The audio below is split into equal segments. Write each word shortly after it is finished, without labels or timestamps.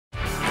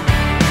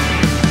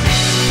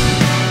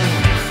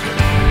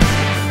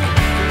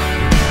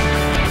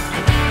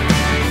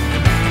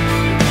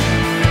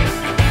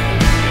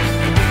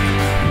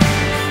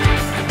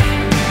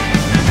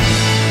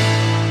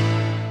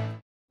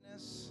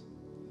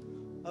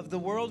of the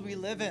world we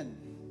live in.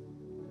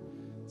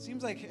 It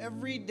seems like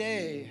every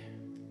day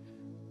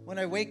when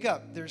I wake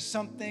up, there's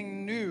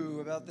something new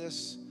about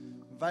this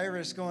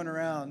virus going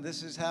around.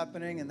 This is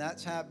happening, and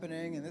that's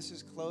happening, and this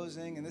is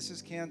closing, and this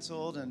is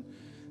canceled, and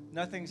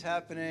nothing's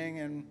happening,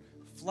 and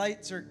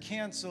flights are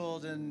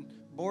canceled, and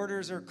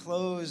borders are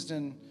closed,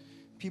 and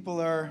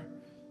people are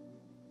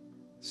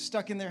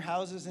stuck in their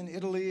houses in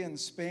Italy and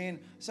Spain.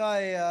 Saw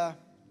a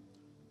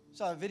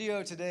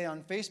video today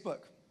on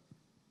Facebook.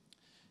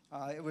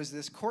 It was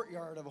this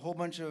courtyard of a whole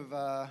bunch of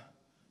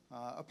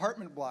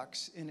apartment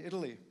blocks in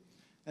Italy.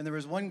 And there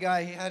was one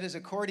guy, he had his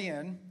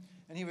accordion,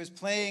 and he was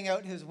playing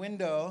out his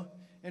window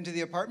into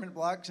the apartment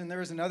blocks, and there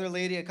was another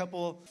lady a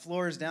couple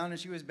floors down, and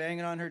she was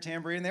banging on her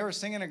tambourine. They were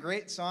singing a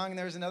great song, and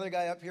there was another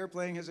guy up here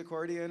playing his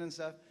accordion and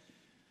stuff.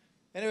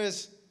 And it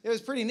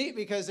was pretty neat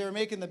because they were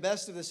making the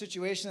best of the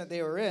situation that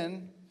they were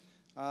in,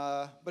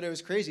 but it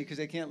was crazy because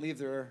they can't leave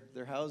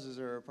their houses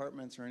or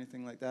apartments or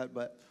anything like that.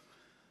 But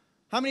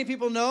how many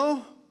people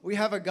know we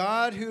have a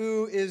God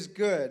who is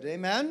good?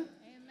 Amen? Amen.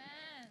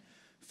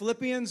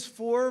 Philippians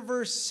 4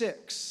 verse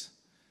 6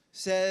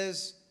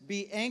 says,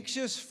 be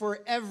anxious for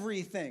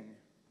everything.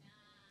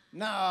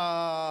 No.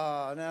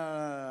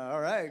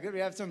 All right, good. We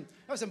have some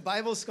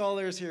Bible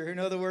scholars here who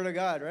know the Word of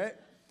God, right?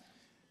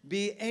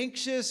 Be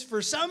anxious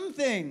for some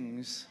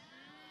things.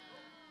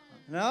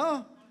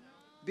 No?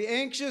 Be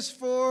anxious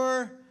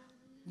for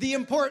the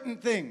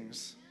important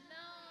things.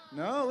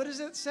 No, what does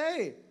it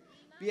say?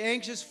 Be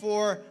anxious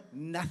for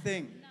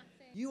nothing.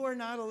 You are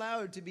not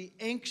allowed to be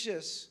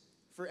anxious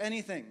for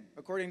anything,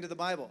 according to the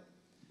Bible.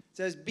 It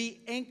says,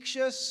 be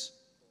anxious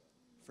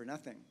for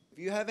nothing. If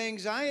you have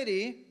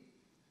anxiety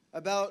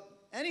about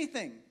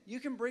anything, you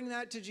can bring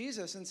that to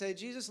Jesus and say,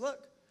 Jesus,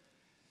 look,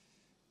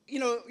 you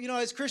know,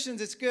 as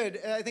Christians, it's good.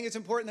 I think it's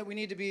important that we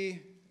need to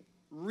be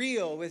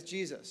real with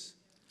Jesus.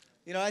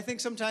 You know, I think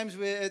sometimes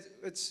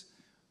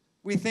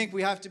we think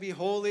we have to be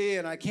holy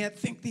and I can't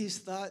think these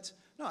thoughts.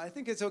 No, I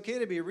think it's okay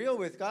to be real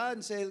with God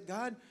and say,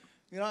 God,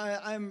 you know,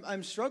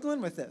 I'm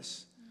struggling with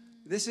this.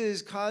 This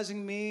is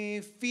causing me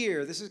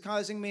fear. This is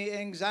causing me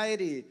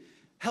anxiety.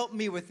 Help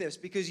me with this.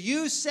 Because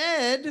you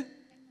said,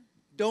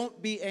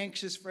 don't be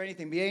anxious for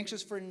anything. Be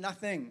anxious for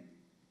nothing.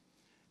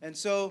 And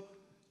so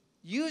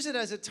use it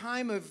as a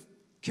time of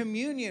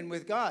communion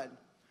with God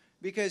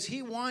because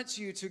he wants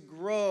you to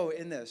grow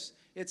in this.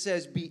 It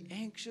says, be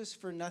anxious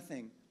for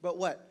nothing. But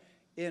what?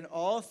 In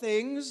all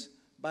things,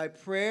 by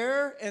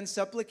prayer and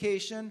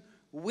supplication,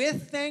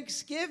 with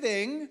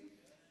thanksgiving,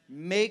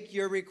 make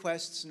your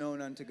requests known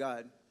unto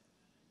God.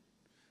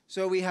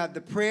 So we have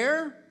the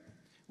prayer,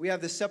 we have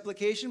the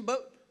supplication,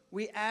 but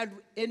we add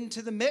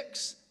into the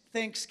mix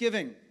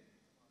thanksgiving.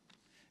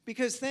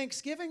 Because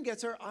thanksgiving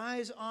gets our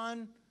eyes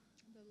on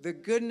the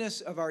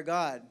goodness of our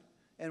God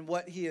and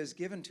what he has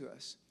given to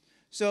us.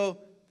 So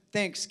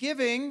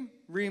thanksgiving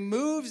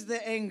removes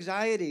the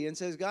anxiety and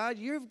says, God,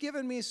 you've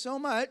given me so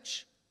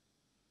much.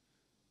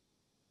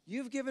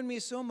 You've given me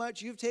so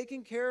much. You've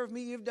taken care of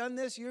me. You've done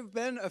this. You've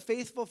been a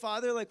faithful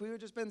father like we've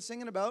just been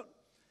singing about.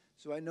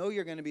 So I know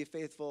you're going to be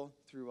faithful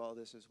through all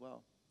this as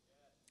well.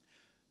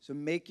 So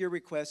make your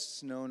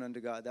requests known unto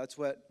God. That's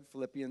what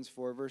Philippians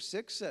 4 verse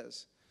 6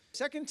 says.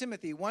 2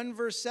 Timothy 1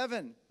 verse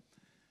 7.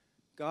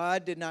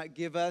 God did not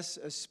give us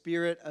a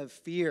spirit of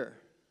fear.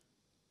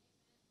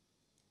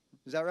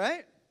 Is that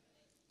right?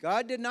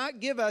 God did not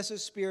give us a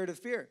spirit of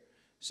fear.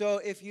 So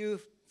if you're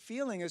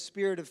feeling a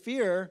spirit of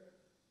fear,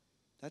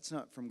 that's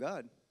not from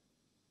God.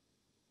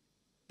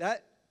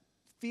 That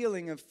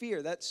feeling of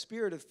fear, that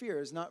spirit of fear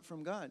is not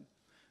from God.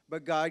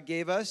 But God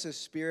gave us a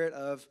spirit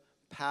of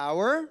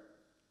power,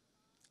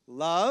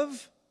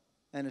 love,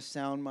 and a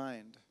sound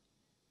mind.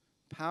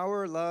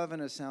 Power, love,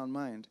 and a sound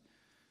mind.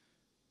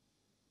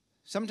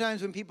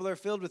 Sometimes when people are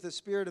filled with a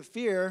spirit of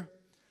fear,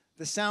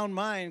 the sound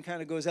mind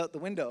kind of goes out the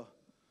window.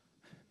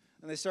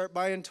 And they start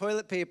buying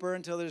toilet paper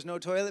until there's no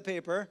toilet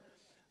paper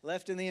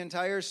left in the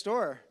entire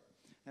store.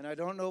 And I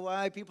don't know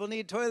why people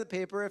need toilet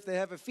paper if they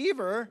have a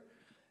fever.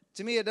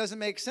 To me, it doesn't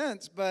make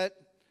sense, but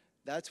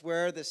that's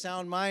where the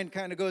sound mind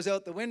kind of goes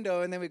out the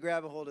window, and then we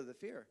grab a hold of the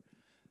fear.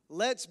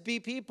 Let's be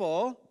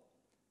people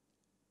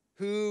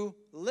who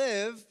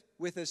live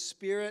with a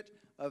spirit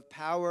of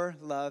power,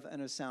 love,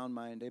 and a sound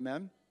mind.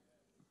 Amen?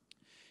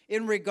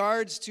 In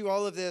regards to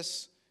all of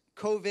this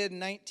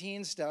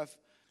COVID-19 stuff,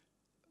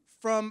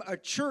 from a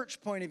church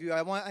point of view,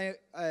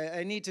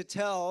 I need to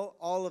tell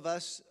all of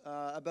us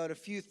about a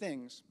few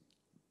things.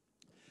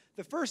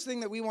 The first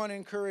thing that we want to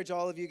encourage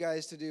all of you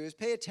guys to do is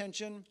pay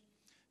attention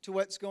to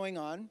what's going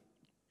on,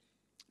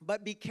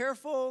 but be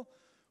careful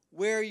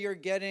where you're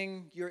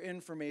getting your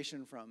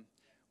information from.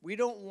 We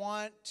don't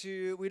want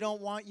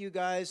you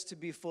guys to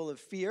be full of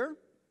fear,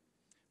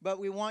 but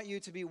we want you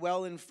to be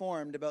well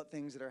informed about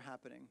things that are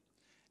happening.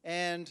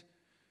 And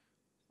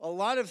a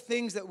lot of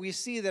things that we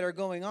see that are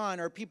going on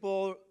are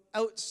people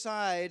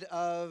outside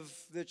of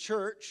the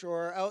church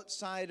or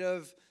outside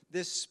of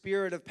this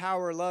spirit of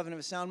power, love, and of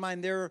a sound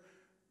mind.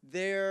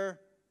 They're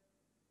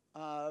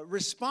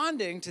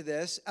responding to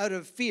this out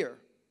of fear.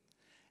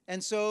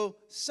 And so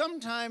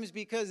sometimes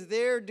because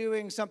they're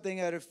doing something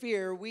out of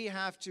fear, we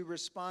have to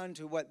respond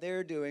to what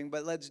they're doing,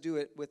 but let's do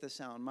it with a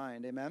sound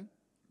mind. Amen?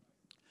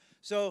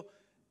 So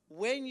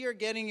when you're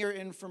getting your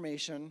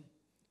information,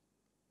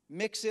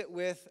 mix it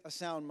with a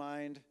sound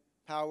mind,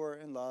 power,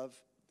 and love.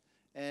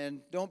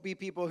 And don't be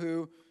people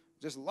who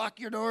just lock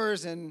your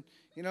doors and,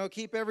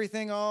 keep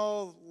everything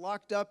all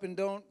locked up and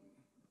don't,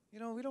 we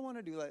don't want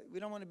to do that. We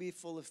don't want to be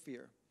full of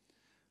fear.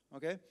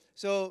 Okay?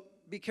 So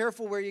be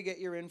careful where you get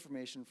your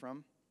information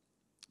from.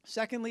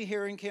 Secondly,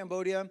 here in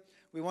Cambodia,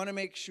 we want to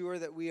make sure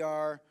that we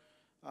are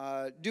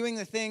doing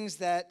the things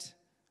that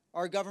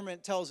our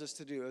government tells us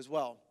to do as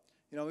well.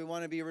 We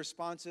want to be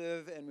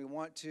responsive, and we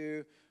want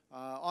to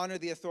honor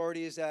the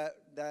authorities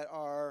that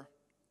are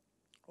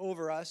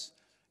over us.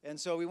 And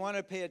so we want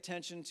to pay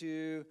attention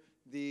to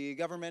the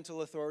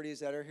governmental authorities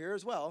that are here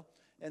as well.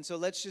 And so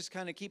let's just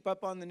kind of keep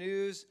up on the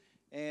news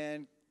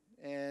and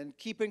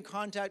keep in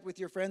contact with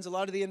your friends. A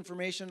lot of the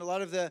information, a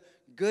lot of the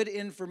good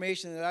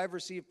information that I've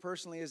received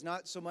personally is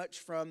not so much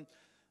from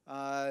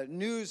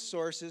news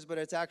sources, but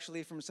it's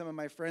actually from some of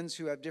my friends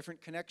who have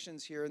different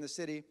connections here in the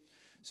city.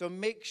 So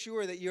make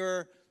sure that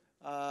you're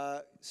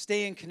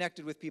staying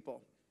connected with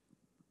people.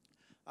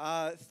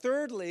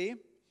 Thirdly,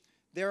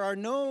 there are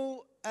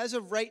no, as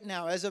of right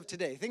now, as of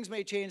today, things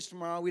may change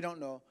tomorrow, we don't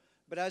know,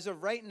 but as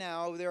of right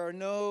now, there are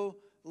no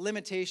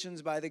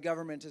limitations by the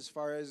government as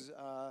far as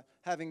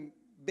having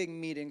big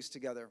meetings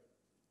together.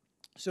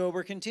 So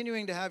we're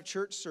continuing to have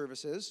church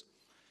services.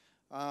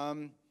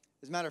 As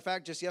a matter of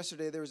fact, just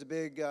yesterday there was a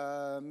big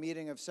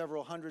meeting of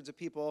several hundreds of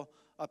people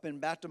up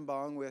in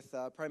Battambang with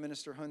Prime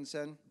Minister Hun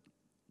Sen.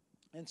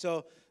 And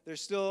so we're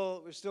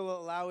still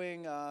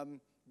allowing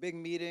big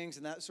meetings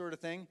and that sort of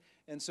thing.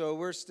 And so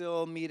we're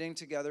still meeting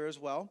together as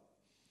well.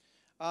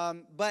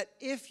 But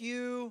if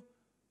you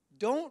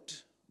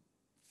don't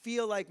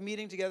feel like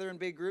meeting together in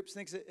big groups,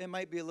 thinks it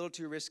might be a little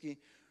too risky,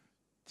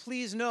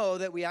 please know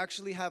that we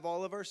actually have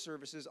all of our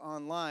services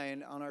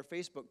online on our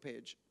Facebook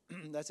page.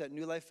 That's at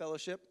New Life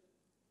Fellowship,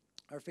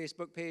 our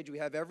Facebook page. We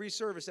have every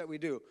service that we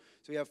do.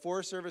 So we have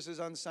 4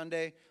 services on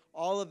Sunday.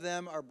 All of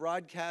them are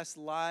broadcast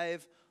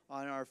live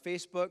on our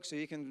Facebook, so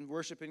you can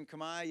worship in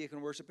Khmer, you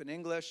can worship in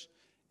English.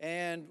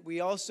 And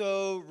we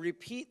also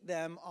repeat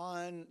them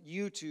on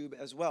YouTube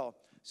as well.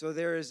 So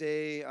there is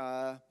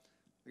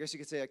I guess you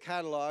could say a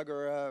catalog,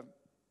 or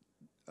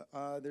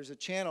there's a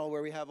channel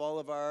where we have all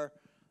of our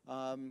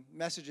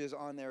messages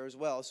on there as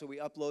well. So we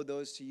upload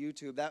those to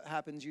YouTube. That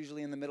happens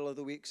usually in the middle of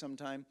the week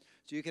sometime.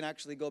 So you can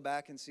actually go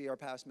back and see our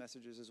past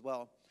messages as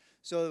well.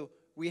 So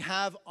we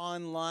have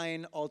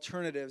online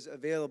alternatives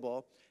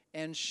available.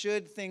 And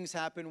should things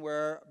happen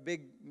where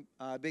big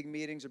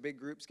meetings or big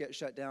groups get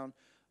shut down,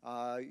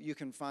 you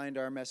can find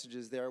our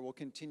messages there. We'll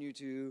continue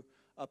to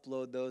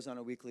upload those on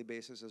a weekly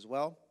basis as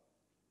well.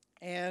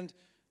 And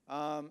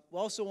we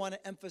also want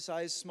to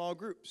emphasize small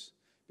groups,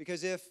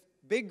 because if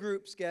big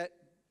groups get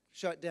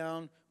shut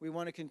down, we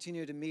want to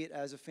continue to meet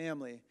as a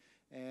family.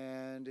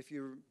 And if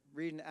you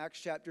read in Acts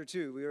chapter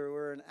 2,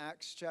 we're an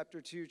Acts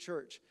chapter 2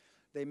 church.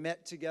 They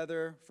met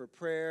together for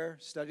prayer,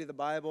 study the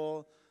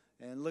Bible,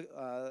 and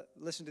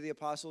listen to the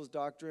apostles'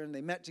 doctrine.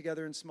 They met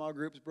together in small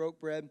groups, broke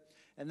bread,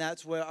 and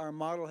that's what our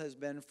model has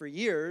been for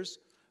years.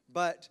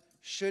 But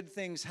should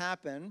things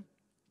happen,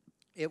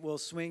 it will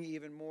swing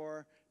even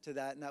more to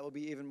that, and that will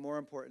be even more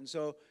important.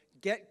 So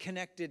get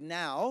connected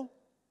now.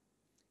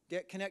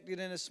 Get connected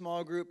in a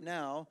small group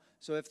now,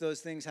 so if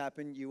those things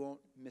happen, you won't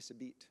miss a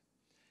beat.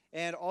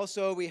 And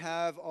also, we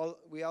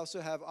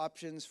also have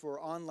options for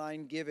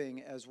online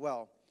giving as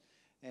well.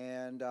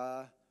 And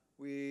there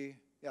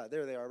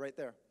they are, right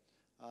there.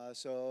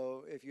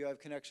 So if you have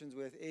connections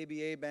with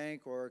ABA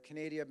Bank or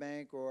Canada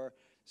Bank,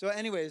 so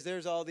anyways,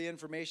 there's all the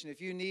information.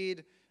 If you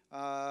need,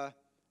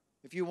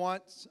 if you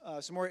want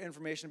some more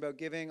information about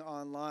giving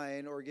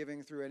online or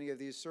giving through any of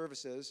these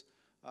services,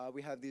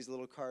 we have these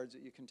little cards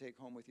that you can take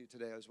home with you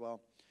today as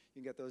well.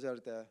 You can get those out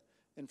at the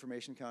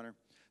information counter.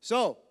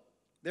 So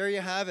there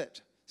you have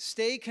it.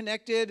 Stay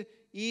connected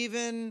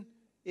even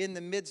in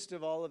the midst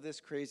of all of this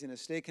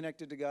craziness. Stay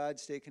connected to God.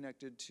 Stay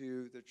connected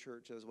to the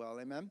church as well.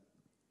 Amen?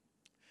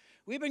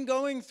 We've been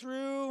going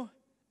through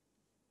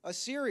a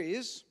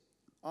series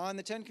on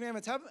the 10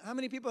 Commandments. How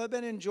many people have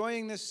been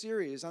enjoying this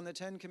series on the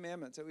 10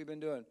 Commandments that we've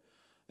been doing?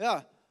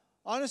 Yeah.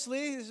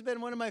 Honestly, this has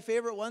been one of my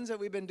favorite ones that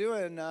we've been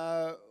doing.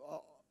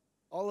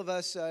 All of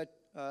us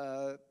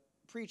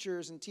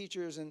preachers and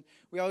teachers, and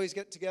we always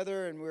get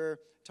together and we're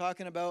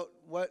talking about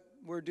what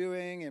we're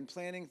doing and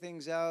planning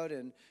things out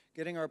and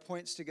getting our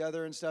points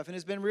together and stuff. And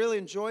it's been really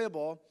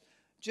enjoyable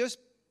just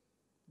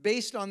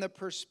based on the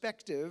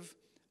perspective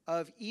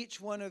of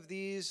each one of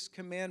these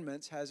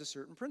commandments has a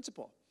certain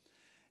principle.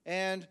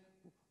 And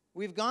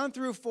we've gone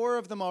through 4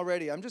 of them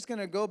already. I'm just going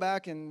to go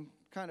back and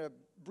kind of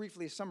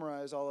briefly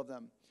summarize all of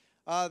them.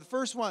 The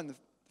first one, the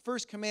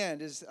first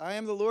command is, I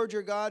am the Lord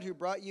your God who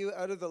brought you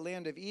out of the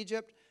land of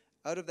Egypt,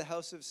 out of the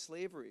house of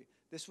slavery.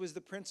 This was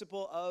the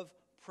principle of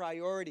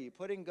priority,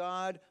 putting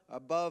God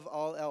above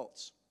all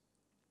else.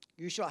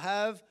 You shall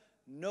have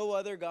no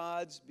other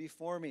gods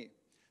before me.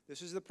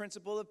 This is the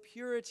principle of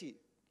purity.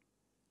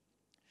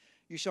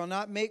 You shall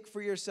not make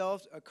for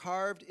yourself a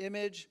carved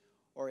image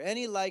or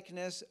any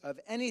likeness of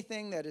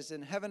anything that is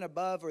in heaven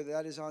above, or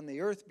that is on the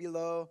earth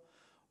below,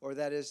 or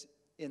that is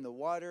in the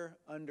water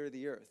under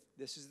the earth.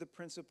 This is the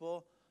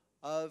principle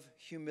of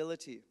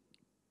humility.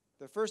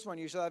 The first one,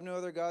 you shall have no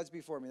other gods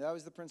before me. That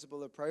was the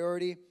principle of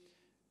priority.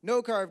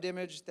 No carved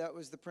image. That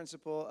was the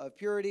principle of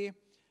purity.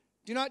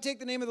 Do not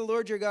take the name of the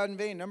Lord your God in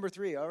vain. Number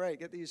 3. All right,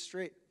 get these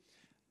straight.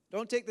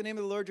 Don't take the name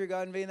of the Lord your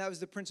God in vain. That was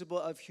the principle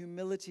of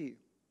humility.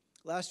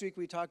 Last week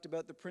we talked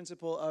about the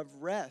principle of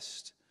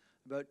rest,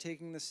 about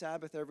taking the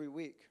Sabbath every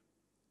week.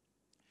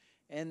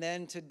 And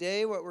then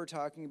today what we're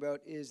talking about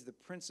is the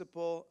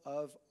principle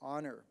of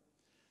honor.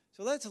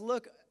 So let's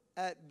look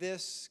at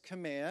this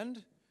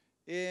command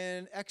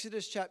in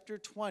Exodus chapter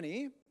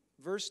 20,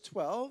 verse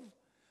 12.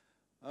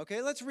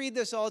 Okay, let's read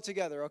this all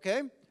together,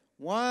 okay?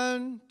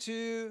 1,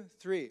 2,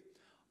 3.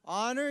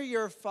 Honor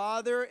your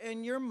father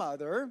and your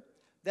mother,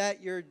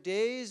 that your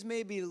days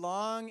may be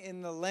long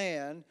in the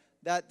land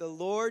that the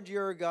Lord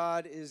your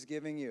God is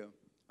giving you.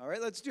 All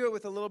right, let's do it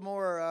with a little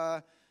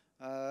more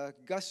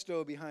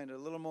gusto behind it, a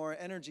little more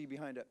energy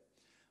behind it.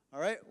 All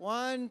right,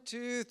 1,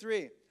 2,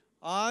 3.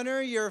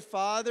 Honor your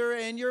father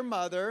and your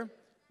mother,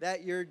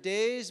 that your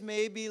days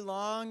may be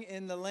long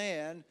in the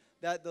land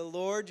that the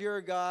Lord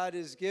your God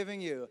is giving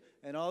you.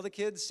 And all the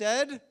kids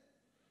said,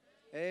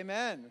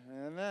 amen.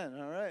 Amen.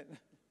 All right.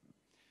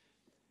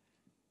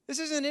 This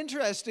is an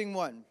interesting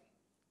one.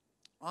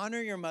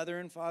 Honor your mother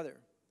and father.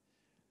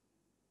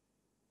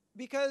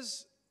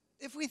 Because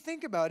if we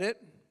think about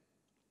it,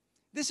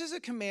 this is a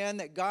command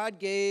that God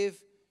gave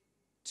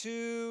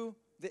to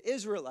the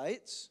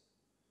Israelites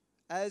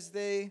as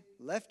they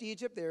left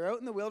Egypt. They were out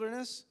in the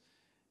wilderness.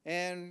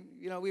 And,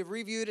 we've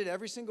reviewed it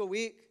every single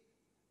week.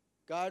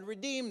 God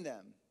redeemed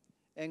them.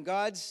 And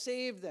God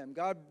saved them.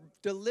 God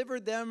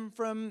delivered them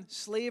from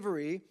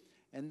slavery.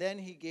 And then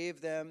he gave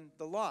them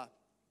the law.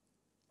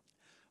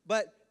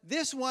 But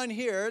this one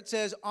here, it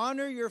says,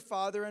 honor your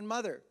father and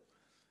mother.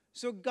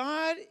 So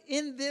God,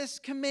 in this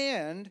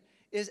command,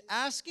 is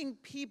asking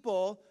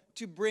people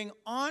to bring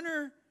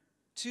honor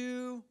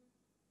to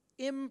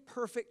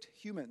imperfect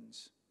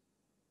humans.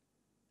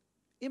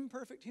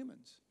 Imperfect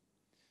humans.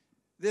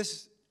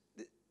 This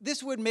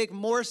would make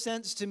more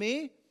sense to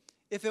me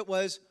if it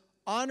was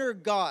honor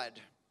God,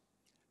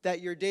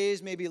 that your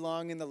days may be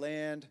long in the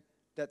land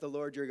that the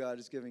Lord your God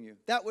is giving you.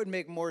 That would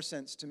make more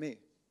sense to me.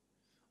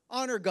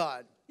 Honor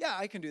God. Yeah,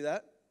 I can do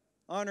that.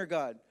 Honor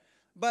God.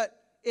 But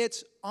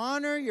it's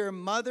honor your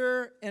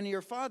mother and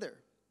your father.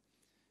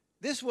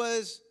 This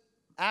was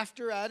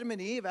after Adam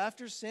and Eve,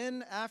 after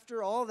sin,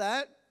 after all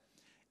that.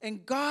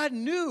 And God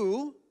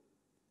knew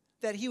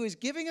that he was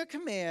giving a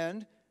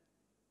command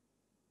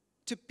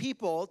to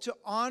people to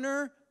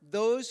honor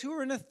those who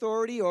are in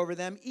authority over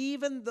them,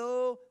 even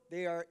though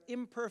they are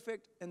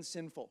imperfect and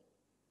sinful.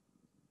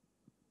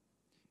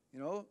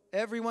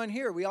 Everyone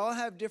here, we all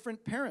have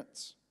different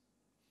parents.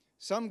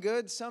 Some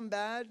good, some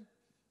bad.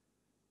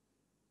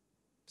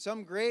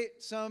 Some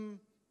great, some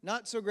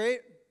not so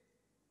great.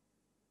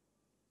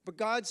 But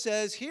God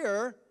says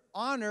here,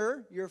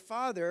 honor your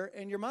father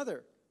and your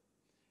mother.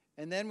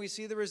 And then we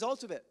see the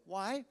result of it.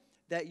 Why?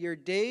 That your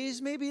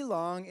days may be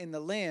long in the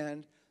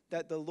land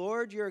that the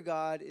Lord your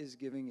God is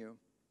giving you.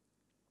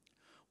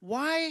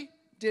 Why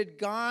did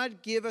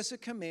God give us a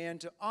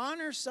command to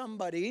honor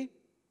somebody,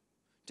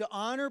 to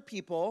honor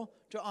people,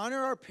 to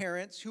honor our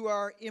parents who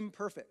are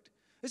imperfect?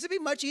 This would be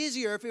much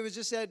easier if it was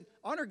just said,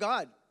 honor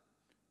God.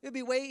 It would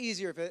be way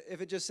easier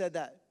if it just said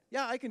that.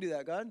 Yeah, I can do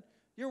that, God.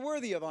 You're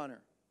worthy of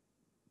honor.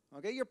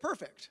 Okay, you're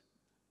perfect.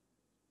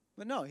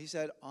 But no, he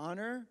said,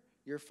 honor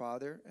your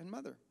father and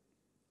mother.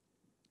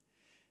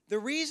 The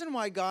reason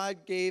why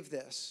God gave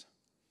this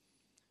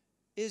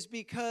is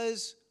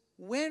because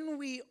when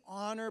we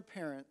honor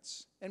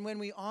parents and when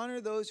we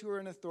honor those who are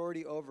in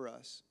authority over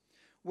us,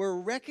 we're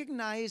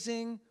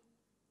recognizing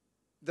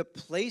the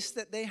place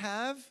that they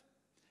have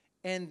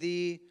and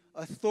the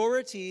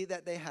authority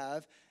that they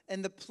have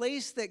and the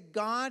place that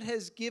God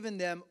has given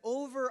them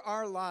over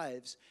our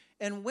lives.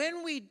 And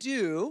when we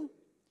do,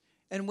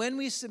 and when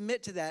we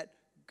submit to that,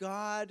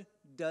 God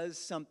does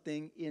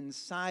something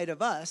inside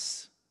of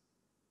us.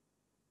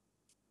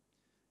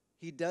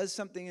 He does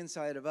something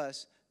inside of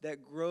us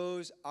that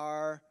grows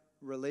our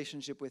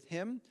relationship with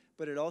him,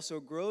 but it also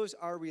grows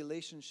our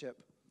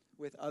relationship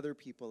with other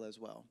people as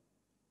well.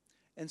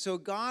 And so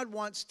God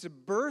wants to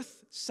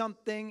birth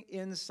something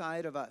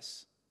inside of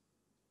us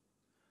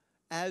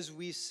as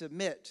we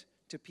submit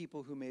to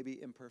people who may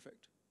be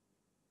imperfect.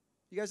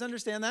 You guys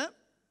understand that?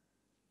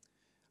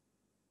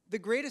 The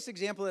greatest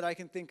example that I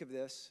can think of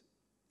this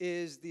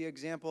is the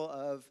example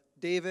of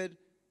David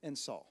and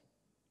Saul.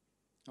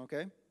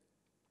 Okay?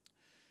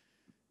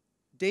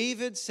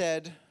 David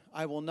said,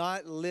 I will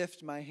not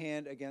lift my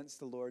hand against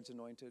the Lord's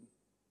anointed.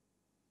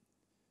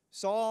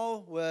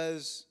 Saul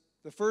was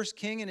the first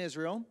king in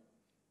Israel,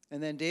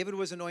 and then David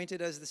was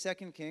anointed as the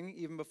second king,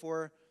 even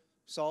before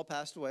Saul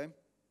passed away.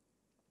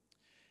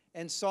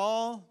 And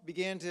Saul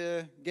began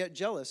to get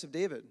jealous of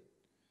David.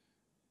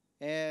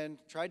 and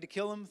tried to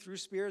kill him, threw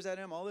spears at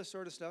him, all this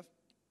sort of stuff.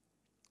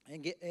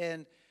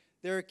 And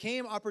there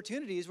came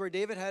opportunities where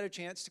David had a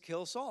chance to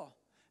kill Saul.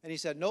 And he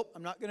said, nope,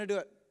 I'm not going to do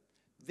it.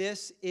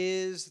 This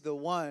is the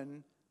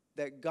one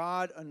that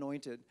God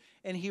anointed.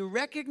 And he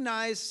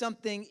recognized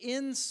something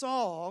in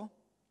Saul,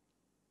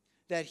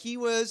 that he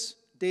was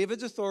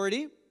David's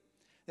authority,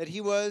 that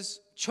he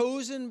was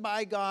chosen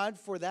by God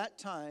for that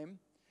time.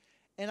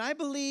 And I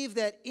believe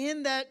that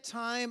in that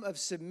time of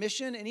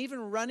submission and even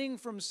running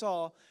from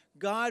Saul,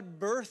 God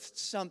birthed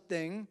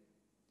something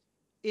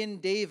in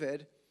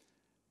David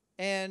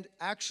and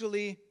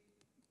actually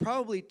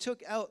probably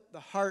took out the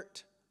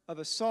heart of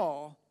a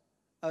Saul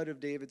out of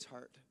David's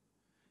heart.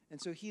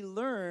 And so he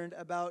learned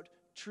about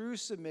true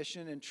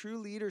submission and true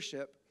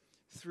leadership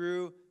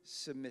through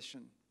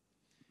submission.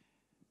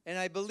 And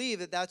I believe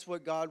that that's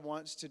what God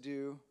wants to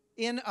do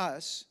in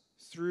us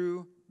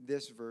through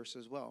this verse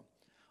as well.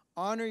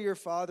 Honor your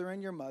father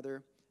and your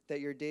mother, that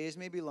your days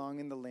may be long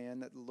in the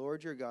land that the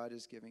Lord your God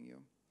is giving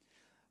you.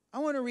 I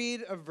want to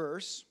read a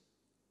verse.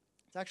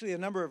 It's actually a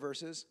number of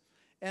verses.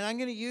 And I'm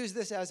going to use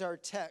this as our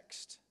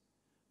text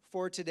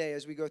for today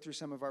as we go through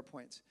some of our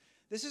points.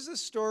 This is the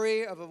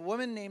story of a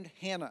woman named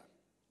Hannah.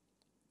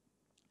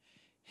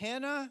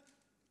 Hannah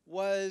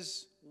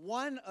was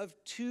one of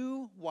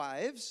two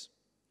wives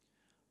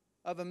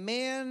of a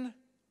man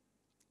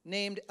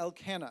named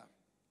Elkanah.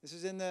 This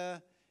is in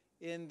the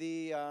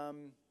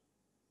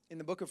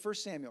book of 1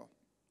 Samuel.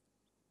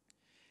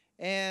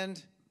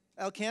 And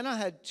Elkanah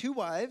had two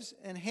wives,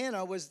 and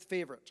Hannah was the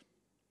favorite.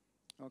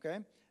 Okay?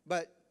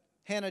 But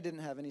Hannah didn't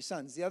have any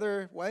sons. The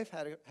other wife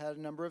had a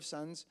number of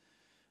sons,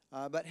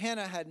 but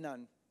Hannah had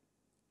none.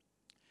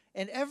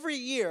 And every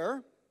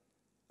year,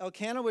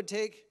 Elkanah would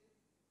take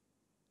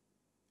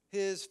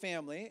his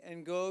family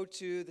and go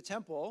to the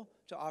temple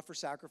to offer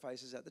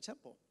sacrifices at the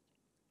temple.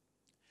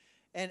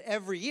 And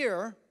every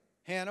year,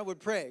 Hannah would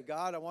pray,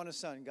 God, I want a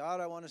son. God,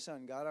 I want a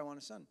son. God, I want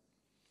a son.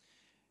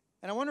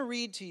 And I want to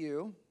read to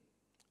you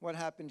what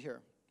happened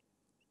here.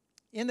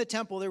 In the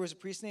temple, there was a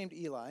priest named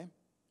Eli.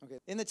 Okay.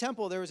 In the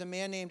temple, there was a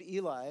man named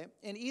Eli,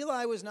 and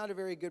Eli was not a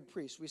very good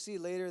priest. We see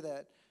later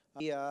that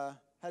he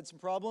had some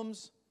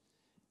problems,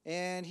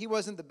 and he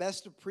wasn't the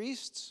best of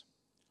priests,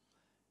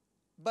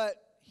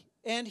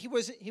 and he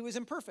was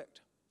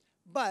imperfect.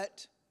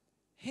 But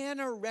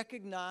Hannah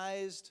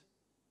recognized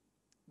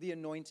the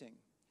anointing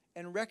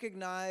and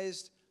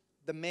recognized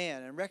the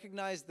man and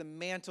recognized the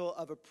mantle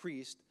of a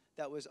priest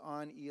that was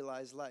on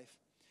Eli's life.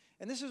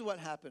 And this is what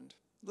happened.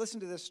 Listen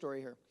to this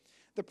story here.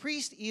 The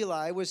priest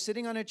Eli was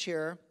sitting on a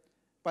chair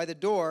by the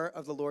door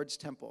of the Lord's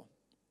temple.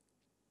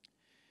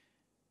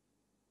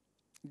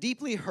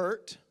 Deeply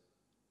hurt,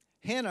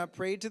 Hannah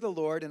prayed to the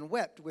Lord and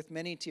wept with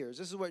many tears.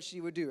 This is what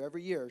she would do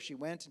every year. She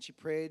went and she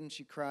prayed and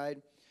she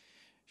cried.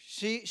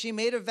 She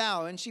made a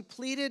vow and she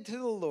pleaded to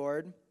the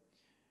Lord.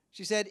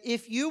 She said,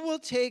 if you will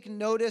take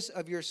notice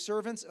of your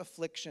servant's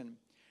affliction,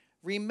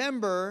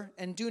 remember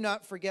and do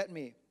not forget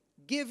me.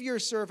 Give your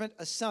servant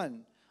a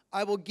son.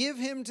 I will give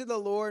him to the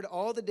Lord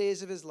all the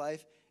days of his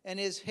life, and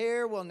his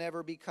hair will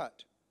never be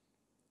cut.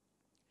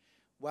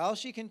 While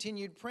she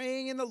continued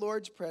praying in the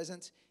Lord's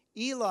presence,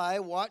 Eli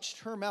watched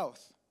her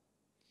mouth.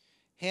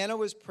 Hannah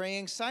was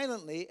praying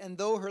silently, and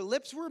though her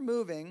lips were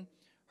moving,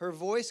 her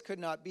voice could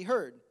not be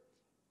heard.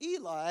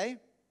 Eli,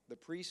 the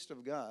priest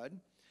of God,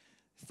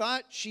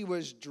 thought she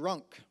was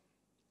drunk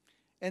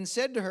and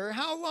said to her,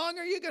 how long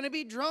are you going to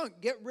be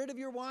drunk? Get rid of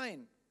your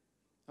wine.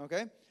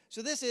 Okay?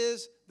 So this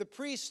is the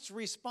priest's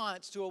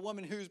response to a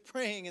woman who's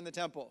praying in the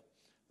temple.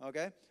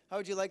 Okay? How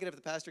would you like it if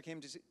the pastor came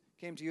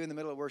to you in the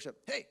middle of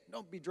worship? Hey,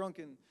 don't be drunk.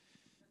 And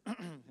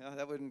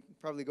that wouldn't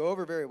probably go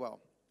over very well.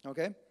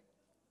 Okay?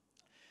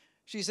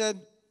 She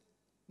said,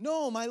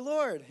 no, my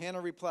Lord, Hannah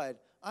replied.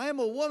 I am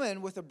a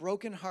woman with a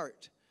broken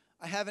heart.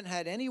 I haven't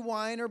had any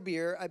wine or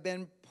beer. I've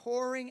been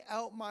pouring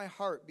out my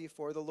heart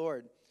before the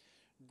Lord.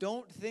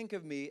 Don't think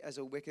of me as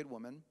a wicked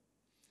woman.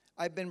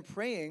 I've been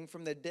praying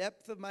from the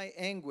depth of my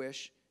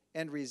anguish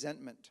and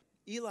resentment.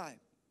 Eli,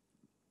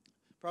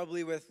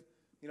 probably with,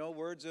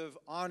 words of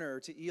honor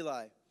to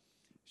Eli.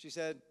 She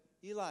said,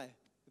 Eli,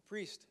 the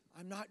priest,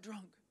 I'm not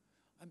drunk.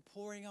 I'm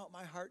pouring out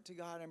my heart to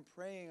God. I'm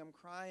praying, I'm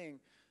crying,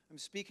 I'm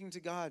speaking to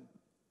God.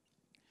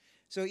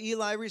 So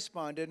Eli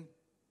responded,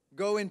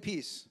 go in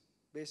peace,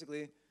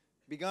 basically,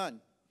 be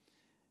gone.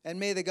 And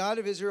may the God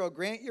of Israel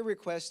grant your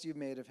request you've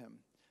made of him.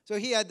 So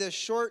he had this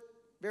short,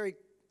 very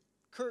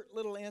curt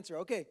little answer.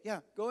 Okay, yeah,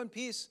 go in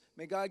peace.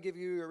 May God give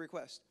you your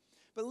request.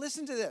 But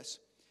listen to this.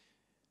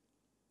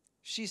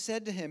 She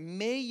said to him,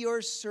 may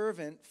your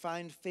servant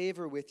find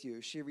favor with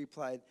you, she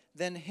replied.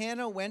 Then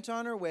Hannah went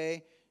on her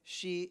way.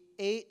 She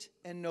ate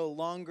and no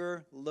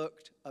longer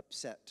looked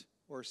upset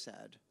or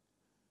sad.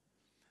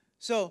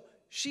 So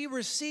she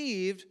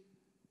received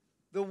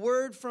the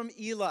word from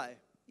Eli.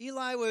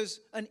 Eli was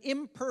an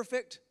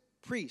imperfect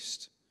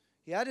priest.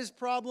 He had his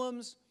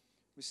problems.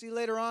 We see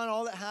later on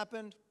all that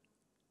happened.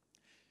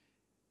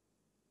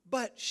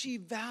 But she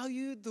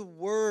valued the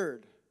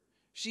word.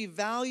 She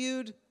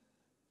valued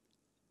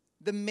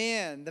the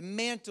man, the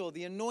mantle,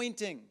 the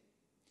anointing.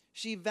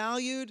 She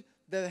valued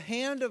the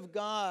hand of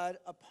God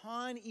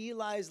upon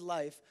Eli's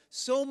life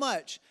so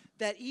much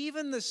that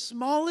even the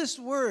smallest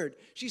word,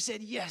 she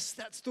said, yes,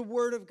 that's the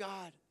word of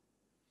God.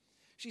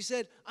 She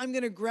said, I'm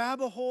going to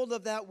grab a hold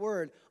of that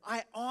word.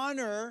 I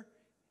honor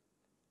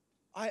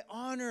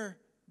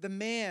the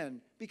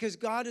man because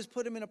God has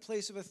put him in a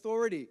place of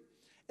authority.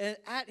 And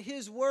at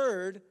his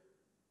word,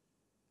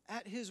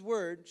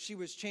 she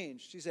was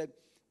changed. She said,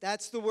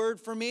 that's the word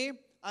for me.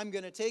 I'm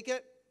going to take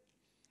it.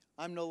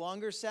 I'm no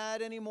longer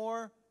sad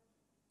anymore.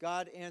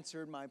 God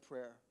answered my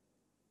prayer.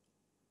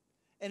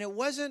 And it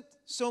wasn't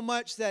so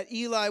much that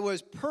Eli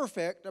was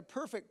perfect, a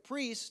perfect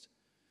priest.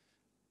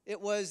 It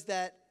was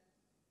that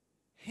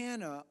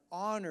Hannah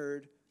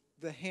honored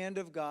the hand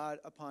of God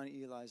upon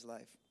Eli's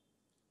life.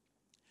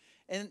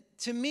 And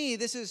to me,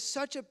 this is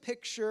such a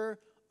picture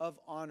of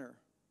honor.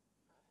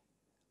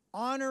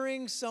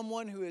 Honoring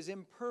someone who is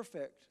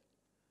imperfect,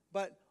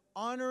 but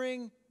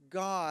honoring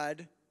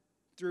God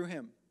through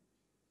him.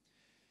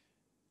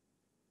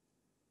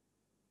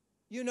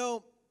 You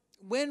know,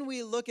 when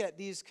we look at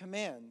these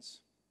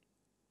commands,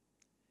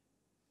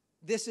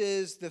 this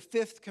is the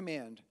fifth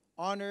command.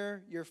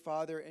 Honor your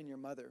father and your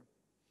mother.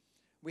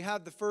 We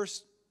have the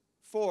first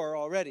four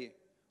already.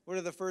 What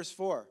are the first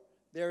four?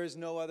 There is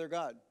no other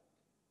God.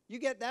 You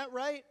get that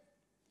right?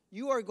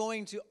 You are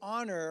going to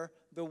honor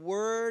the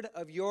word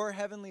of your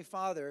heavenly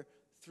Father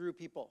through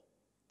people,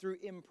 through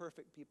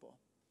imperfect people.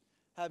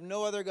 Have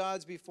no other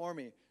gods before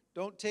me.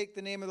 Don't take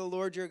the name of the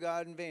Lord your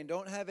God in vain.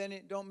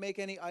 Don't make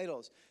any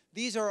idols.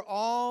 These are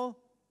all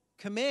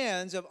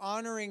commands of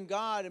honoring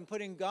God and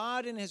putting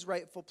God in his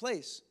rightful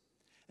place.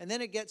 And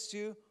then it gets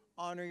to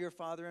honor your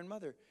father and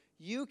mother.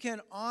 You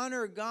can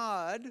honor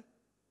God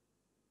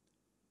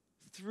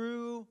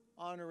through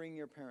honoring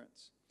your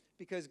parents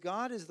because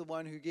God is the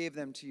one who gave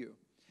them to you.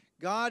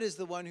 God is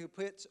the one who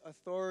puts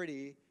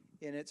authority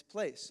in its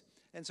place.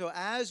 And so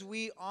as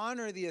we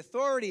honor the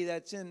authority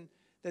that's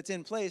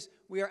in place,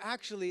 we are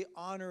actually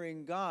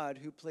honoring God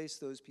who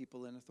placed those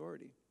people in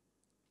authority.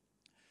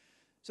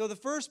 So the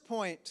first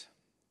point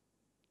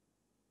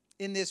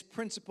in this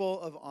principle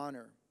of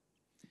honor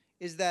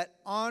is that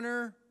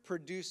honor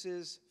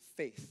produces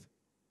faith.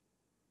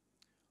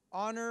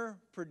 Honor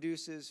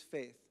produces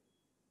faith.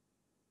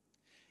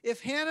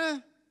 If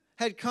Hannah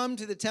had come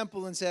to the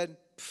temple and said,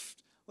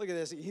 look at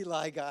this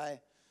Eli guy.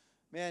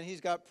 Man,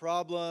 he's got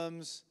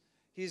problems.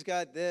 He's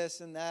got this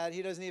and that.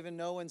 He doesn't even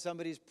know when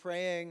somebody's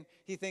praying.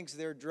 He thinks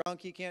they're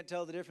drunk. He can't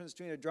tell the difference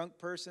between a drunk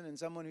person and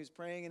someone who's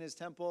praying in his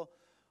temple.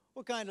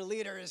 What kind of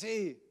leader is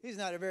he? He's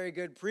not a very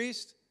good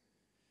priest.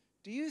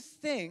 Do you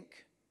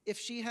think if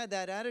she had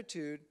that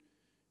attitude,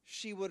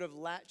 she would have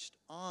latched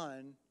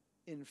on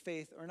in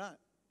faith or not?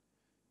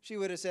 She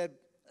would have said,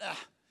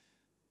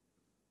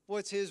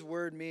 what's his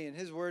word mean?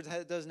 His word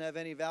doesn't have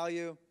any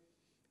value.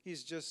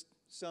 He's just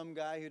some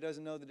guy who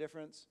doesn't know the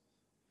difference.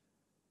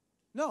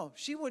 No,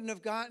 she wouldn't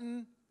have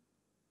gotten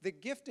the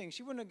gifting.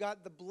 She wouldn't have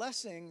got the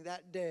blessing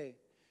that day.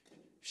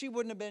 She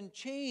wouldn't have been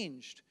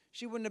changed.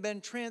 She wouldn't have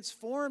been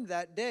transformed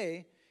that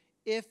day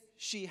if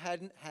she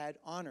hadn't had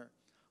honor.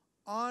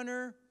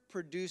 Honor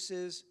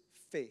produces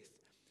faith.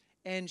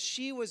 And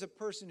she was a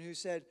person who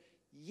said,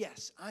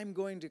 yes, I'm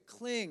going to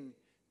cling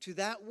to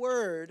that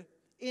word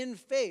in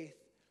faith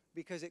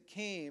because it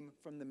came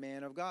from the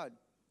man of God.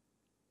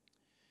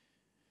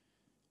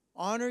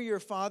 Honor your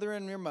father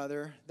and your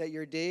mother, that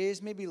your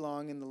days may be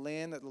long in the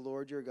land that the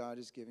Lord your God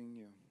is giving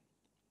you.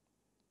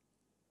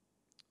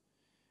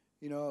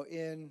 You know,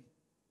 in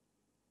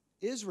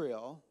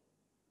Israel,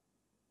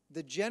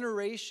 the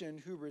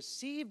generation who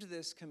received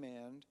this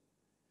command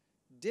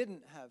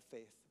didn't have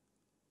faith.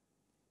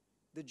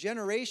 The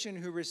generation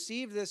who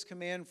received this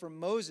command from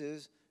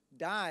Moses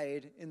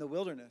died in the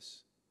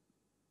wilderness.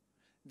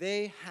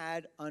 They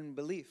had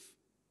unbelief.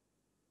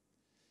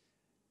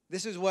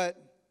 This is what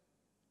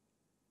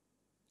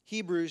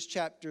Hebrews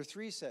chapter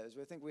 3 says.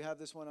 I think we have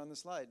this one on the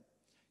slide.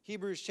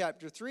 Hebrews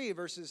chapter 3,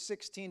 verses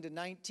 16 to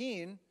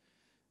 19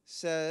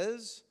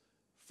 says,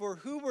 for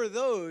who were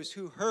those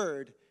who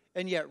heard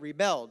and yet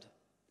rebelled?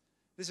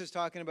 This is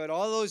talking about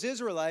all those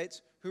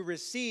Israelites who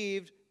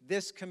received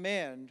this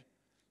command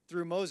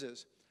through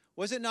Moses.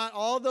 Was it not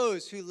all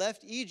those who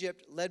left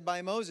Egypt led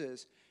by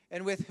Moses?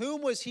 And with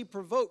whom was he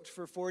provoked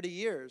for 40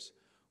 years?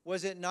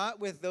 Was it not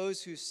with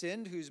those who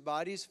sinned, whose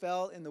bodies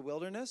fell in the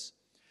wilderness?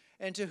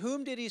 And to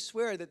whom did he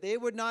swear that they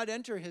would not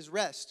enter his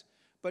rest,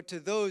 but to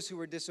those who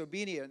were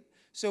disobedient?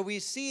 So we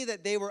see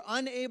that they were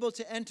unable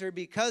to enter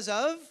because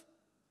of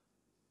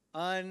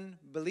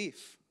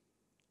unbelief.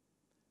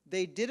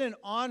 They didn't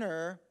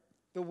honor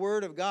the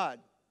word of God.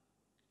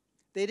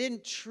 They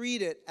didn't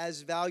treat it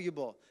as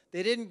valuable.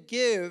 They didn't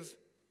give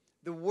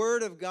the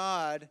word of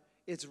God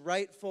its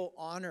rightful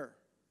honor.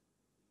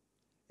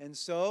 And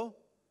so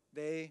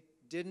they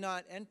did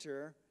not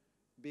enter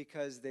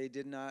because they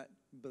did not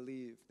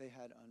believe. They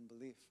had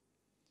unbelief.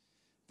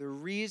 The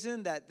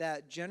reason that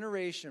that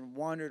generation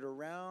wandered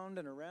around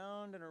and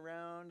around and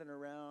around and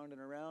around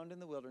and around in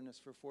the wilderness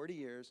for 40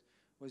 years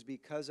was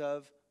because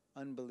of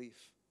unbelief.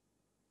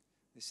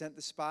 They sent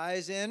the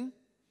spies in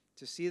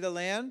to see the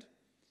land.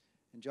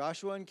 And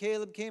Joshua and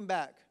Caleb came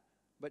back,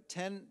 but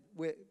 10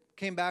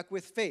 came back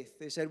with faith.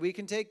 They said, we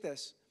can take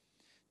this.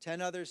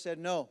 10 others said,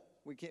 no,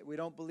 we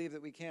don't believe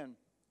that we can.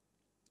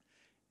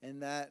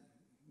 And that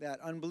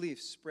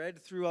unbelief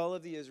spread through all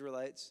of the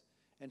Israelites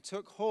and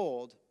took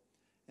hold,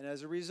 and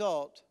as a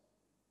result,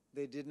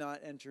 they did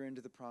not enter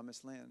into the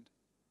promised land.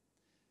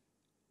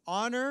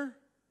 Honor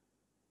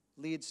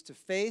leads to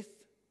faith,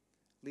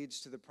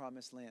 leads to the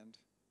promised land.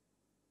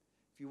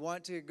 If you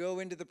want to go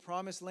into the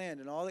promised land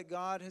and all that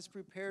God has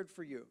prepared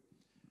for you,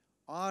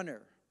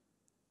 honor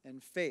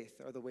and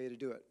faith are the way to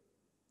do it.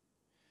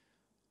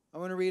 I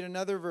want to read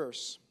another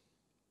verse.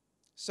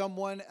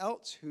 Someone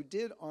else who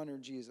did honor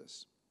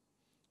Jesus.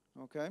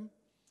 Okay?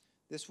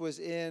 This was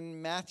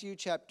in Matthew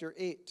chapter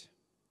 8,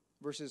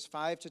 verses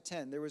 5 to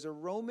 10. There was a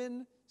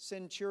Roman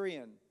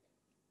centurion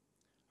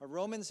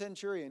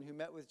who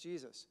met with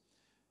Jesus.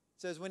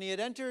 It says, when he had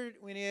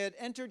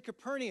entered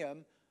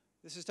Capernaum,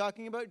 this is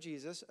talking about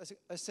Jesus,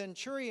 a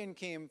centurion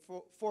came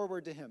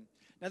forward to him.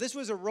 Now, this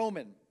was a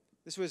Roman.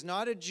 This was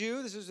not a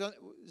Jew. This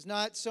was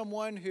not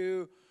someone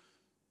who,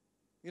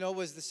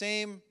 was the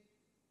same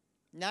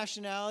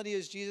nationality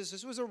as Jesus.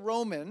 This was a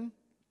Roman.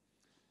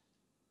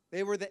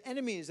 They were the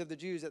enemies of the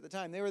Jews at the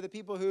time. They were the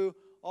people who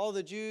all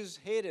the Jews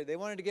hated. They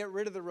wanted to get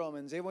rid of the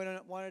Romans. They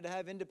wanted to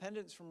have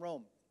independence from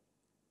Rome.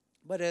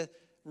 But a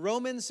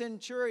Roman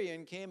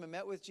centurion came and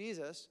met with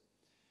Jesus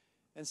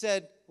and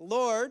said,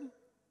 Lord,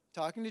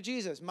 talking to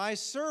Jesus, my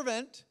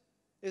servant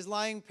is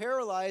lying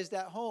paralyzed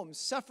at home,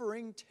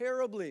 suffering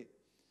terribly.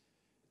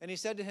 And he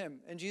said to him,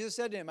 and Jesus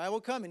said to him, I will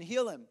come and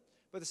heal him.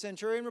 But the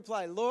centurion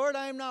replied, Lord,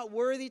 I am not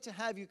worthy to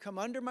have you come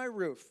under my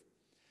roof.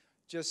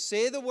 Just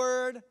say the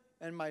word,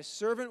 and my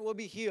servant will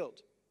be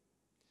healed.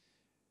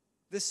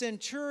 The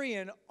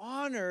centurion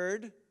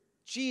honored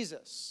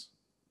Jesus,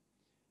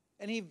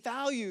 and he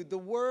valued the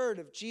word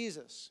of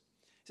Jesus.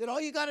 He said,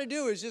 all you got to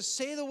do is just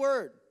say the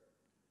word.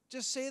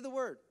 Just say the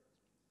word.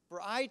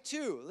 For I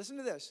too, listen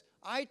to this,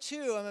 I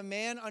too am a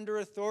man under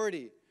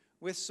authority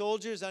with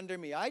soldiers under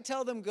me. I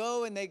tell them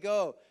go, and they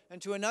go. And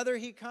to another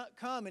he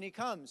come, and he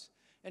comes.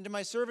 And to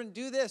my servant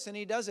do this, and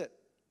he does it.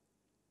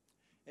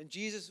 And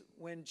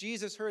when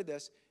Jesus heard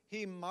this,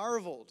 he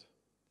marveled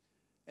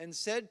and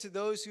said to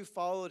those who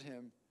followed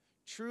him,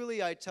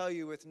 truly I tell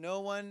you, with no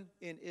one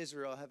in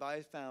Israel have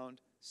I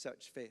found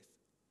such faith.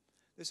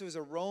 This was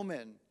a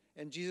Roman,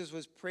 and Jesus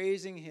was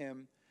praising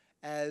him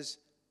as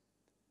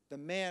the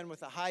man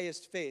with the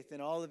highest faith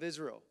in all of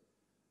Israel.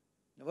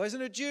 It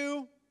wasn't a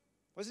Jew,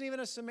 wasn't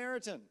even a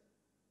Samaritan.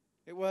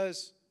 It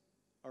was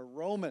a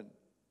Roman.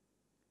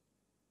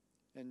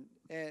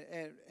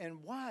 And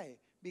why?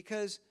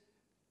 Because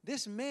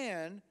this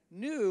man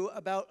knew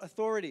about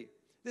authority.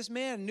 This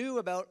man knew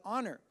about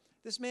honor.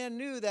 This man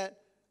knew that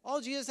all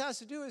Jesus has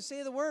to do is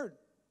say the word.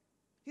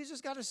 He's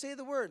just got to say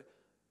the word.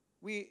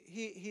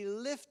 He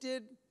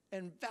lifted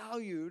and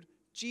valued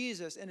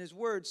Jesus and his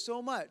word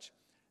so much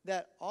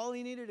that all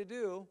he needed to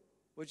do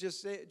was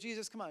just say,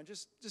 Jesus, come on,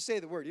 just say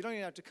the word. You don't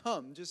even have to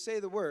come. Just say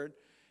the word.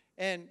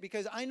 And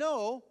because I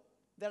know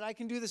that I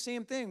can do the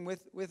same thing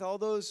with all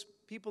those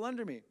people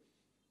under me.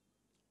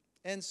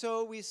 And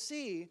so we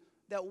see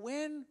that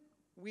when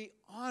we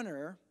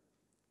honor,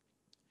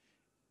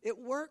 it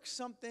works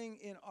something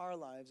in our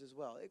lives as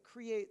well. It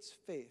creates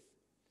faith.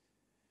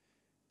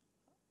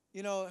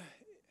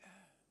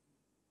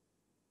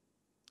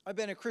 I've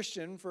been a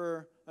Christian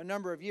for a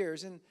number of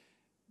years, and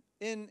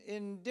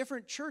in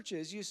different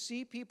churches, you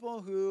see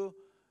people who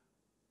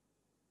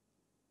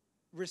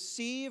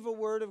receive a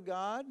word of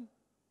God.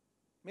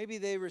 Maybe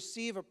they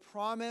receive a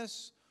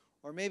promise,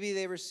 or maybe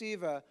they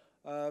receive a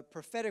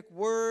prophetic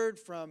word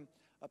from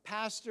a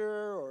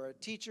pastor or a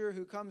teacher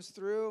who comes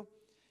through.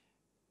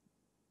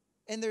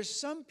 And there's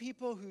some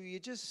people who you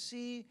just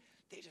see,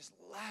 they just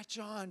latch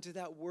on to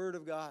that word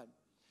of God.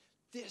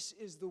 This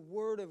is the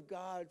word of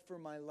God for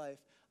my life.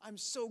 I'm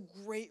so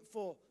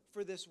grateful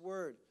for this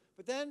word.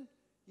 But then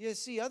you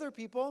see other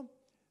people,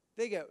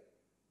 they get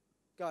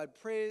God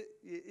pray,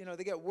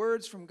 they get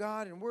words from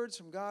God and words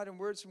from God and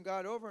words from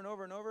God over and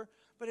over and over,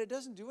 but it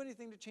doesn't do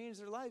anything to change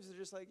their lives. They're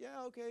just like,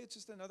 yeah, okay, it's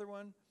just another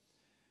one.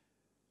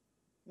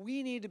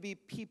 We need to be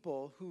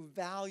people who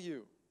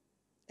value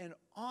and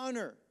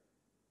honor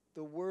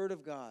the word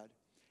of God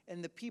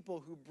and the people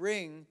who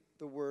bring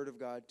the word of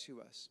God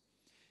to us.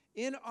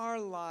 In our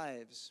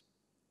lives,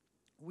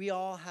 we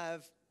all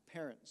have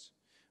parents.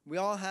 We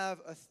all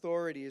have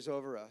authorities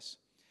over us.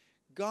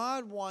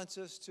 God wants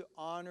us to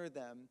honor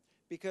them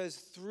because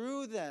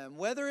through them,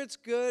 whether it's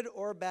good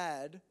or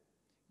bad,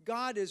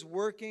 God is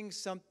working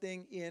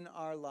something in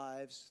our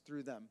lives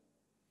through them.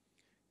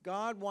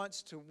 God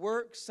wants to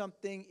work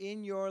something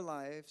in your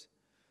lives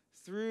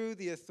through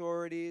the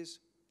authorities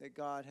that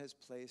God has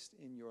placed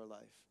in your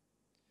life.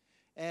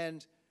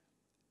 And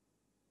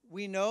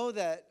we know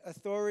that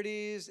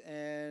authorities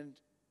and,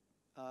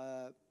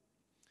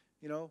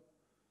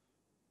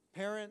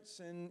 parents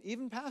and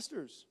even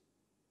pastors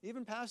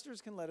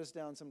can let us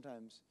down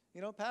sometimes.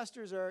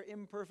 Pastors are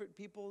imperfect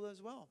people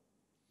as well.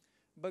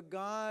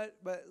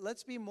 But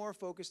let's be more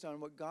focused on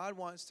what God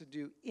wants to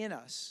do in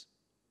us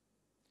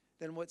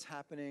than what's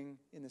happening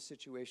in the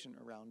situation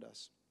around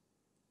us.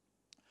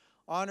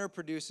 Honor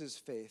produces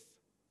faith.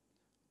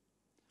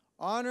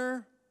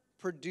 Honor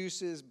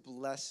produces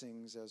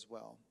blessings as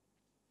well.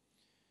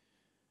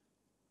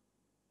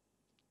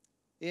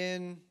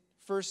 In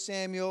 1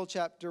 Samuel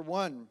chapter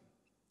 1,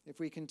 if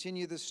we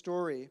continue the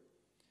story,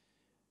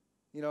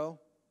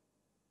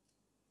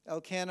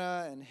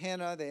 Elkanah and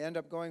Hannah, they end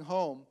up going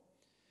home.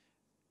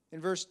 In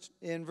verse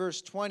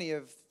 20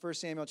 of 1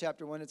 Samuel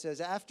chapter 1, it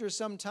says, after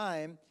some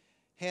time,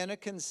 Hannah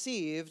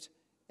conceived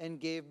and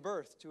gave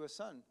birth to a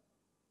son.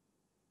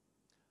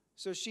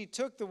 So she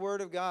took the word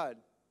of God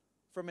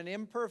from an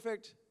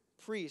imperfect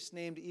priest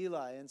named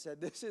Eli and said,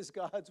 this is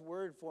God's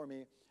word for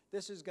me.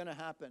 This is going to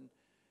happen.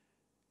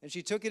 And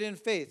she took it in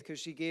faith because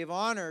she gave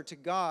honor to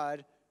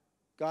God,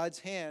 God's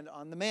hand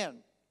on the man.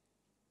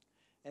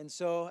 And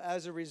so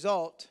as a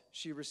result,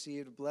 she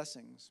received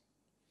blessings.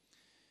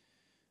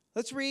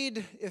 Let's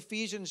read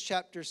Ephesians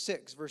chapter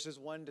 6, verses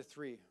 1 to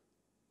 3. It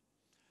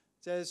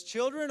says,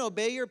 children,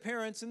 obey your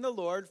parents in the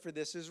Lord, for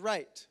this is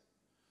right.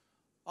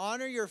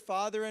 Honor your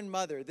father and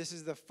mother. This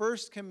is the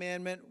first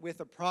commandment with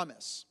a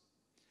promise,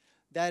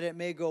 that it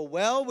may go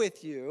well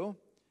with you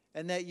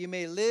and that you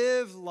may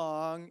live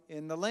long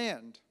in the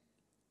land.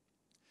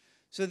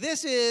 So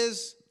this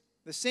is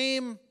the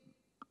same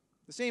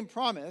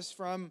promise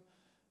from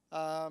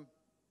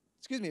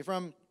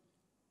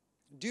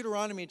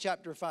Deuteronomy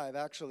chapter 5,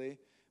 actually,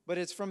 but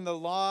it's from the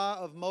law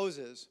of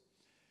Moses.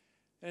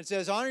 And it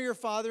says, honor your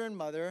father and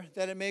mother,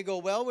 that it may go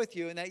well with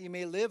you and that you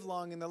may live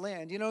long in the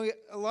land.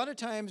 A lot of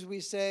times we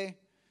say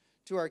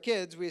to our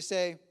kids, we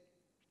say,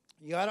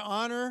 you got to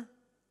honor,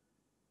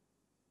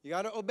 you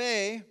got to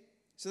obey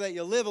so that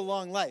you'll live a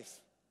long life.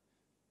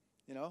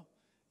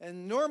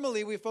 And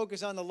normally we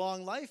focus on the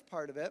long life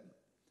part of it.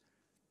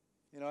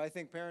 I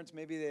think parents,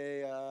 maybe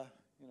they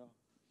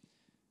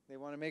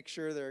want to make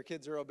sure their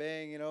kids are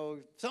obeying.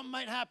 Something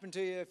might happen to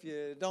you if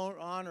you don't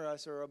honor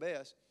us or obey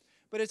us.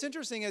 But it's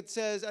interesting, it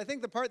says, I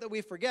think the part that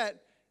we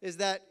forget is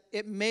that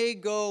it may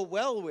go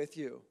well with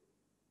you.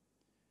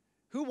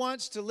 Who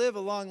wants to live a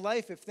long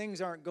life if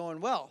things aren't going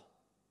well?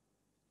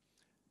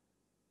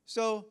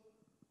 So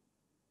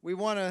we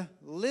want to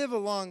live a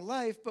long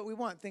life, but we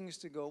want things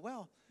to go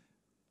well.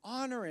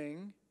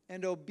 Honoring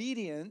and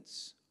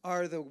obedience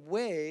are the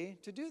way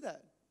to do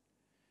that.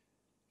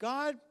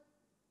 God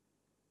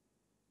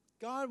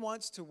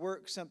wants to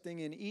work something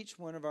in each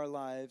one of our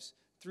lives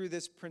through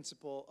this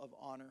principle of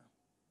honor.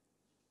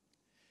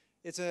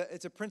 It's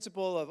a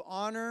principle of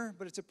honor,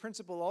 but it's a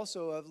principle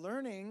also of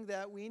learning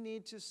that we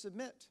need to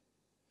submit.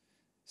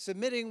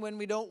 Submitting when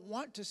we don't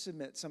want to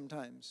submit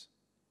sometimes.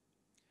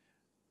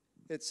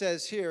 It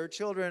says here,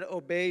 children,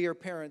 obey your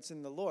parents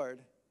in the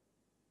Lord.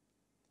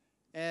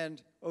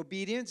 And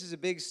obedience is a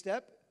big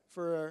step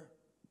for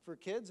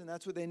kids, and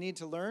that's what they need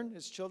to learn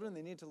as children.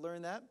 They need to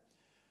learn that.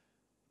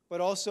 But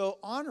also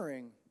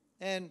honoring.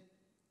 And,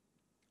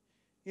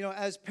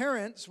 as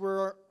parents,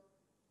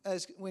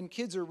 when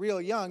kids are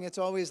real young, it's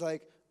always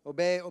like,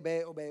 obey,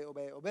 obey, obey,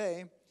 obey,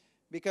 obey,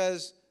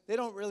 because they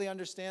don't really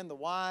understand the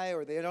why,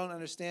 or they don't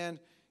understand,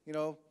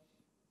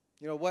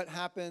 what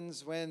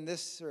happens when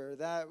this or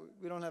that.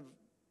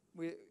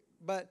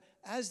 But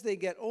as they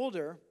get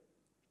older,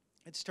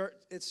 it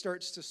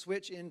starts to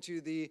switch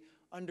into the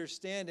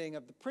understanding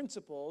of the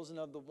principles and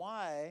of the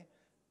why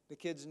the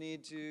kids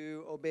need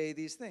to obey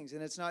these things.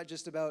 And it's not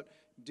just about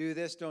do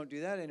this, don't do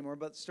that anymore,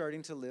 but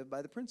starting to live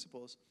by the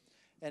principles.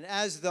 And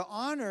as the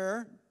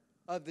honor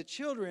of the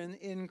children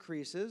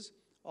increases,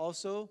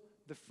 also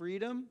the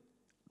freedom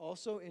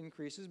also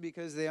increases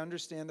because they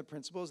understand the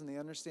principles and they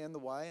understand the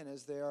why. And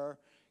as they are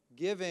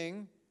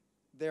giving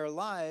their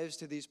lives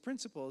to these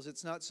principles,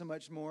 it's not so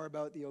much more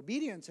about the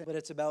obedience, but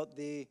it's about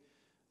the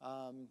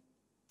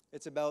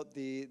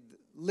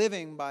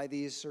living by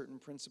these certain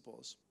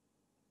principles.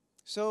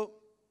 So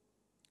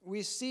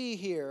we see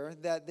here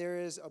that there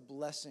is a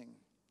blessing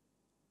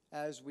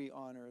as we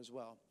honor as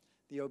well.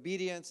 The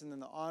obedience and then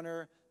the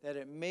honor, that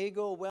it may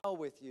go well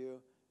with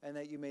you and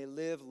that you may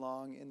live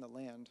long in the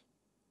land.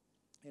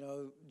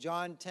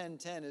 John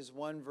 10:10 is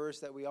one verse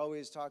that we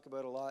always talk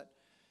about a lot.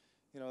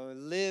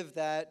 Live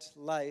that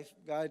life.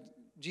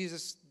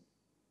 Jesus,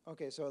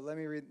 okay, so let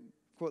me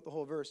quote the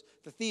whole verse.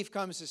 The thief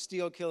comes to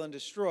steal, kill, and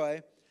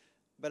destroy,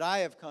 but I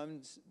have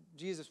come,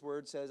 Jesus'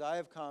 word says, I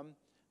have come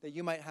that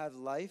you might have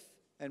life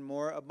and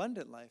more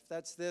abundant life.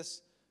 That's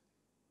this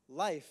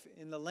life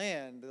in the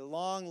land, the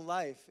long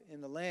life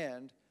in the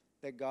land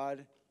that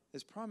God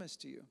has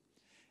promised to you.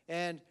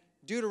 And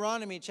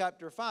Deuteronomy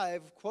chapter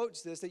 5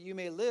 quotes this, that you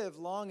may live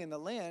long in the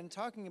land,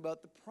 talking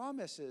about the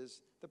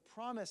promises, the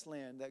promised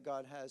land that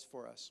God has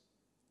for us,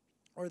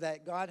 or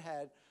that God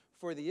had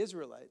for the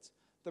Israelites.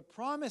 The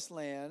promised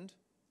land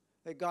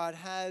that God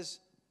has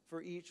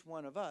for each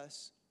one of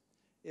us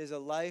is a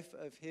life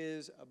of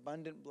his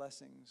abundant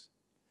blessings.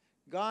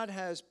 God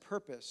has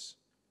purpose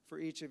for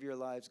each of your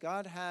lives.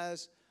 God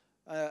has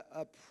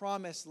a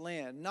promised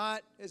land.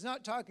 It's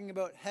not talking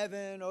about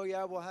heaven. Oh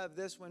yeah, we'll have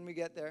this when we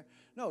get there.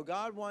 No,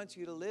 God wants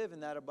you to live in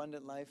that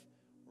abundant life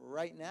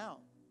right now.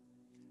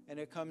 And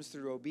it comes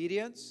through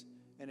obedience,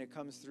 and it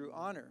comes through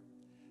honor.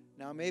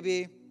 Now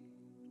maybe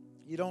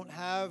you don't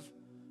have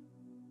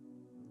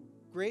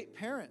great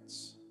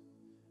parents.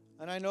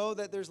 And I know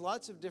that there's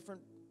lots of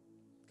different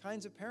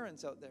kinds of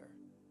parents out there.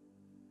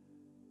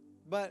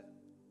 But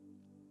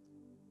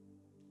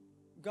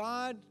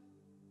God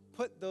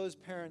put those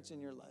parents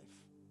in your life.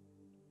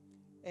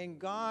 And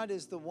God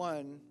is the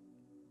one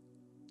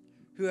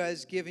who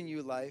has given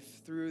you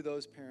life through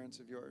those parents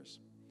of yours.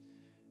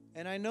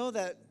 And I know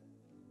that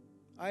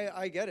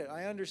I get it.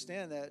 I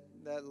understand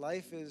that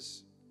life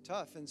is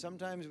tough. And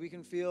sometimes we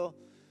can feel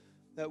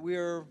that we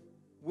are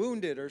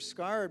wounded or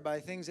scarred by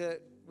things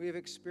that we have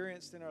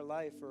experienced in our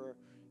life, or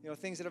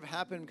things that have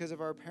happened because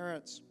of our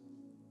parents.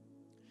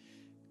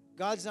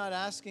 God's not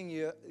asking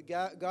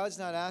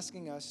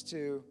us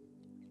to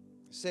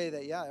say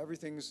that, yeah,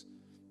 everything's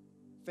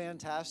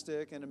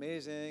fantastic and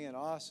amazing and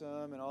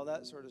awesome and all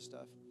that sort of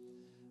stuff.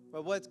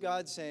 But what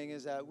God's saying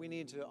is that we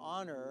need to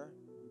honor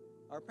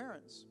our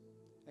parents.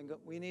 And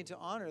we need to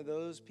honor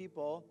those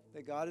people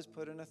that God has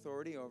put in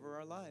authority over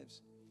our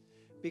lives.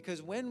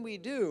 Because when we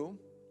do,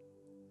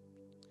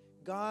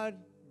 God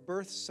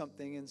births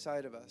something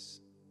inside of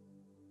us.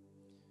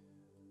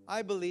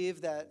 I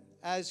believe that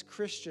as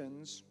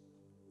Christians,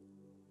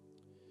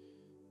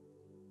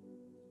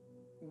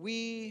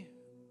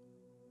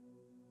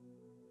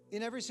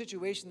 in every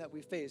situation that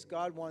we face,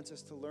 God wants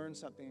us to learn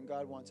something, and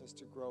God wants us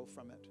to grow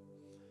from it.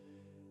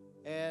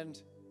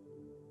 And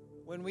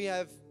when we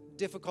have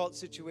difficult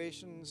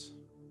situations,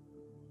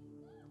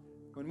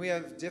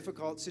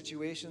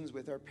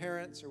 with our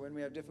parents, or when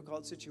we have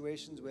difficult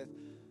situations with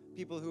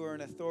people who are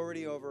in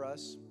authority over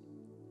us,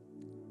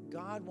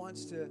 God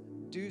wants to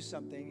do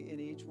something in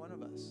each one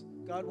of us.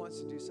 God wants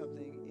to do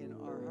something in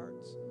our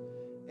hearts.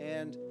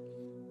 And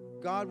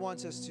God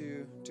wants us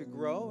to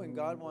grow, and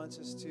God wants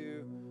us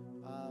to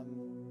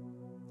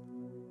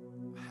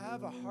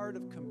have a heart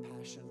of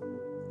compassion.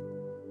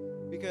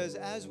 Because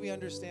as we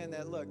understand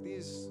that, look,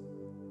 these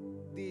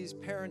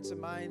parents of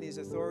mine, these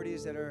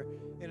authorities that are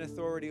in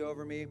authority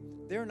over me,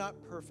 they're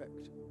not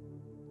perfect.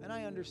 And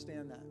I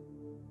understand that.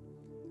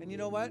 And you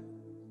know what?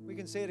 We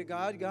can say to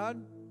God,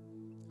 God,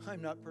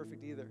 I'm not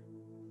perfect either.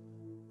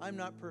 I'm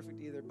not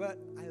perfect either, but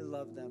I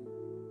love them.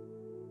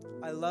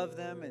 I love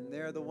them, and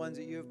they're the ones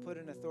that you have put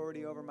in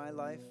authority over my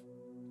life.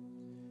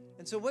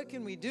 And so what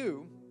can we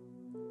do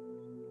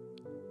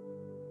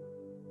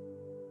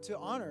to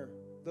honor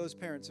those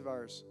parents of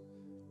ours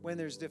when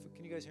there's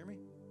Can you guys hear me?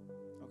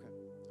 Okay.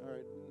 All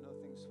right.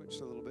 Nothing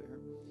switched a little bit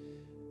here.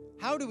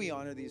 How do we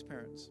honor these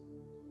parents?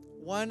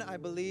 One, I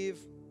believe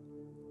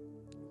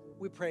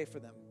we pray for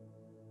them.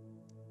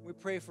 We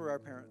pray for our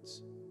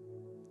parents.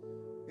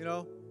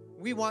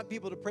 We want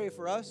people to pray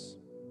for us.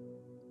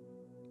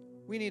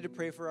 We need to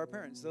pray for our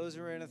parents, those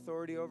who are in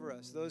authority over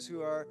us, those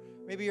who are,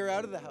 maybe you're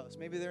out of the house,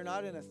 maybe they're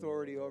not in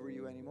authority over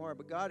you anymore,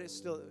 but God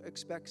still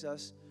expects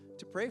us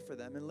to pray for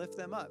them and lift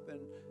them up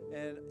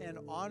and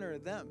honor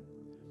them.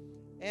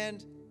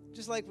 And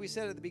just like we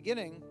said at the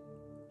beginning,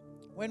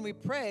 when we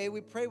pray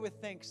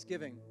with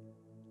thanksgiving.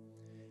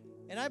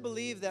 And I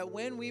believe that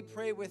when we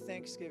pray with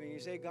thanksgiving, you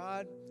say,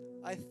 God,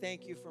 I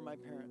thank you for my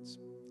parents.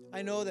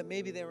 I know that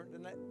maybe they're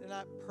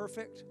not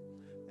perfect,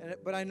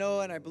 but I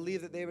know and I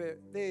believe that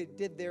they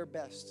did their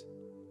best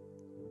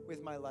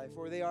with my life,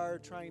 or they are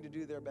trying to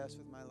do their best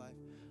with my life.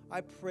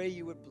 I pray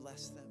you would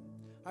bless them.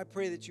 I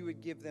pray that you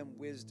would give them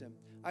wisdom.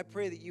 I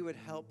pray that you would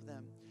help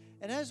them.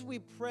 And as we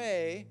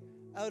pray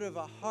out of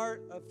a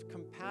heart of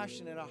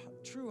compassion and a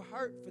true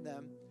heart for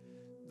them,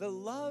 the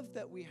love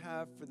that we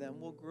have for them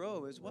will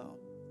grow as well.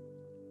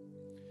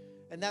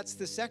 And that's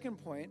the second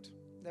point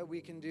that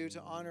we can do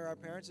to honor our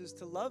parents, is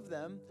to love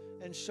them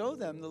and show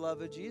them the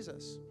love of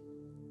Jesus.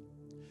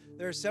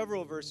 There are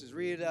several verses.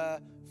 Read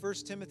 1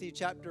 Timothy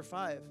chapter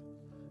 5.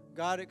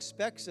 God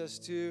expects us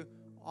to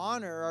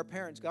honor our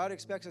parents. God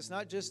expects us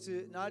not just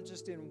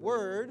in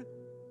word,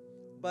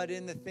 but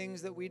in the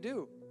things that we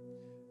do.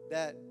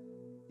 That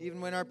even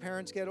when our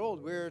parents get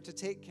old, we're to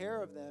take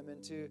care of them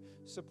and to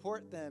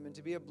support them and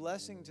to be a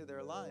blessing to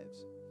their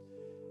lives.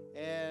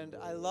 And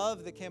I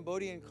love the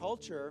Cambodian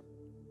culture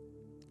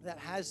that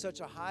has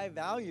such a high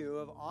value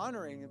of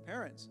honoring the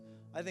parents.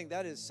 I think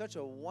that is such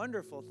a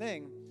wonderful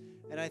thing.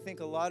 And I think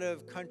a lot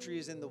of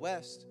countries in the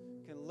West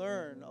can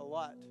learn a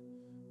lot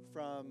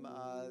from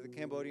the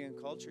Cambodian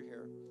culture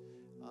here.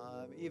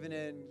 Even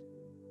in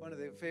one of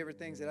the favorite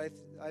things that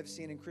I've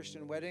seen in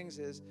Christian weddings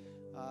is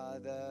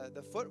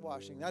the foot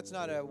washing. That's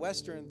not a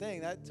Western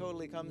thing. That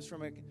totally comes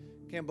from a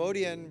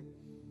Cambodian,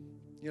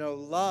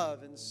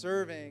 love and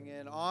serving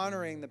and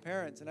honoring the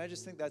parents. And I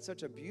just think that's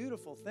such a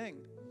beautiful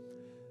thing,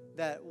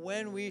 that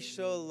when we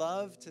show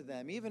love to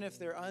them, even if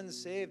they're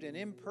unsaved and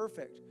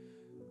imperfect,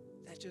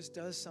 that just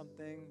does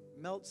something,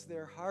 melts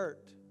their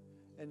heart,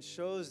 and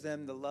shows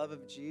them the love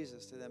of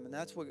Jesus to them. And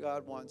that's what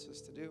God wants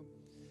us to do.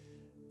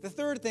 The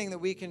third thing that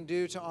we can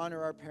do to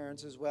honor our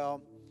parents as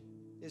well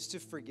is to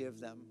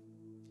forgive them.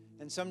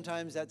 And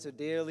sometimes that's a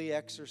daily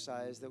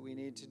exercise that we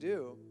need to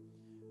do.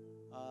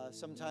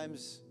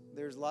 Sometimes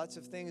there's lots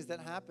of things that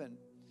happen.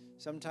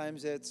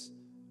 Sometimes there's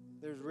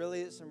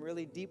really some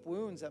really deep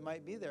wounds that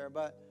might be there,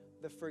 but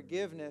the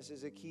forgiveness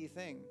is a key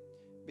thing,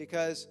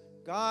 because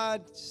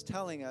God's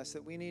telling us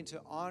that we need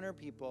to honor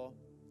people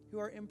who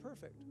are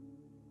imperfect.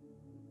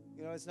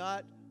 It's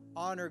not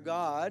honor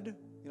God.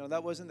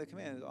 That wasn't the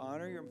command. It's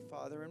honor your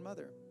father and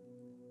mother.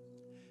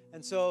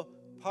 And so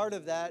part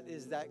of that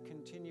is that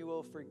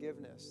continual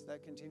forgiveness,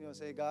 that continual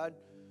say, God,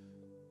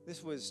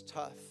 this was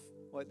tough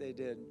what they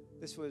did.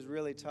 This was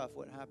really tough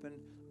what happened,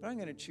 but I'm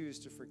going to choose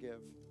to forgive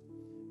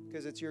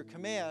because it's your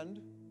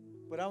command,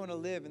 but I want to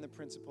live in the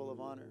principle of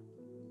honor.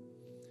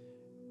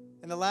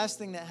 And the last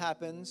thing that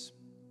happens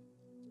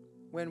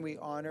when we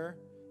honor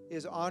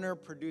is honor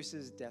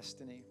produces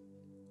destiny.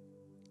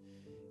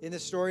 In the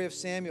story of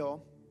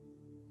Samuel,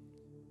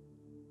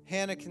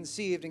 Hannah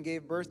conceived and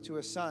gave birth to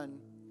a son,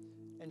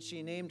 and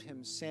she named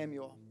him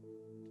Samuel.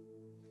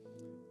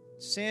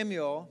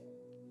 Samuel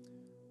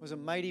was a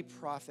mighty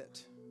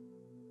prophet.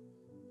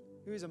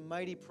 He was a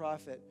mighty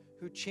prophet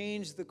who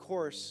changed the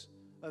course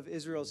of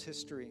Israel's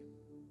history.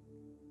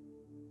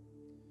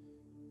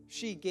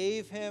 She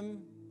gave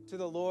him to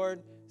the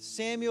Lord.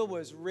 Samuel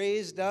was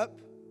raised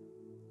up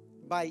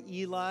by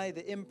Eli,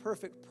 the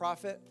imperfect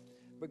prophet,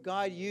 but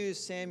God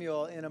used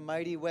Samuel in a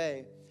mighty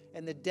way.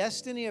 And the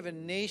destiny of a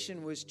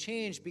nation was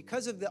changed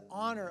because of the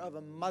honor of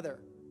a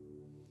mother.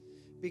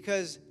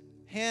 Because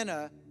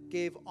Hannah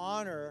gave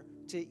honor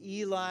to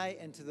Eli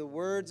and to the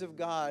words of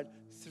God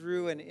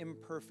through an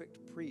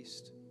imperfect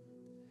priest.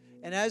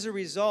 And as a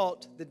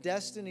result, the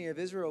destiny of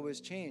Israel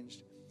was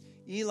changed.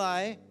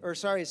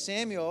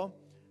 Samuel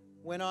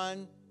went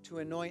on to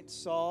anoint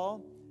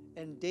Saul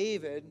and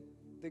David,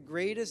 the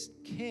greatest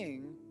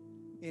king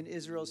in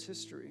Israel's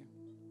history.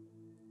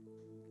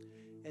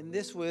 And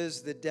this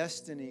was the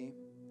destiny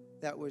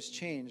that was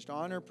changed.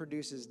 Honor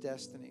produces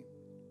destiny.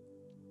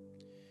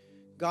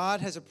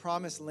 God has a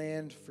promised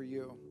land for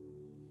you.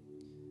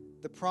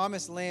 The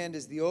promised land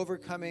is the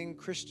overcoming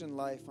Christian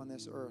life on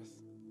this earth.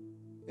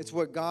 It's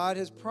what God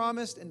has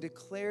promised and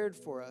declared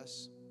for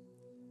us.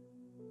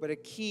 But a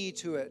key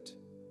to it,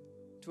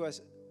 to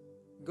us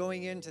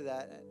going into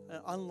that,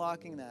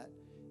 unlocking that,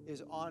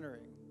 is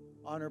honoring.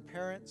 Honor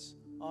parents,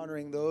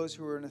 honoring those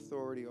who are in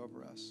authority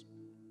over us.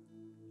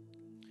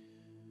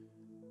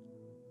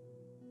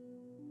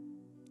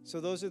 So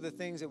those are the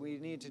things that we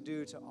need to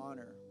do to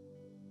honor.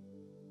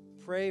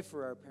 Pray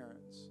for our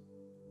parents.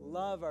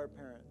 Love our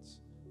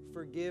parents.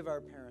 Forgive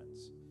our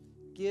parents.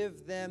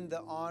 Give them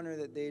the honor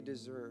that they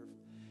deserve.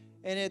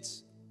 And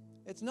it's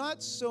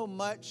not so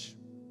much,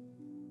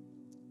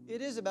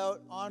 it is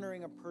about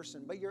honoring a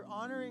person, but you're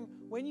honoring,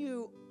 when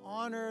you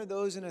honor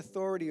those in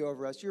authority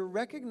over us, you're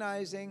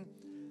recognizing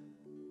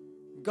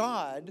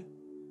God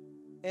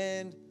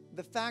and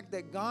the fact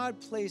that God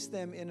placed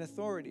them in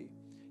authority.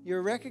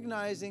 You're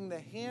recognizing the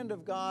hand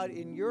of God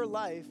in your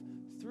life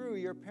through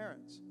your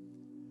parents.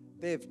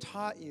 They've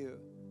taught you.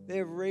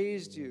 They've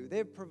raised you.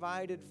 They've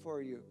provided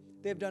for you.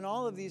 They've done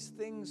all of these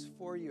things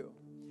for you.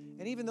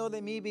 And even though they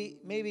may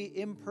be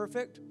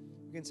imperfect,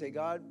 you can say,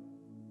 God,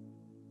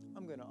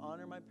 I'm going to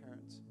honor my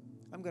parents.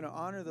 I'm going to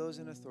honor those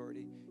in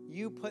authority.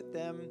 You put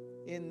them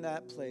in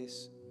that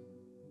place.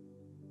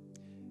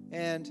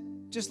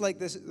 And just like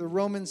this, the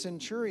Roman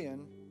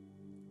centurion,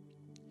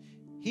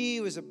 he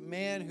was a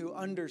man who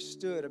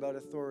understood about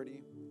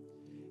authority.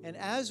 And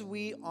as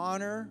we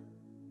honor,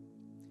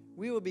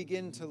 we will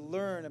begin to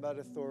learn about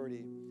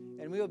authority.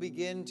 And we will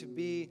begin to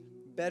be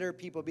better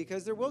people.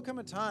 Because there will come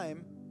a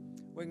time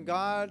when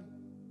God,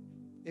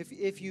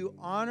 if you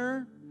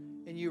honor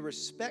and you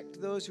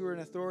respect those who are in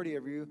authority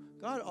over you,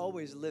 God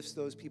always lifts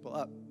those people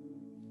up.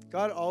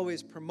 God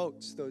always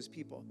promotes those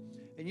people.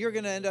 And you're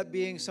going to end up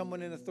being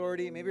someone in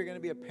authority. Maybe you're going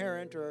to be a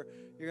parent, or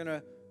you're going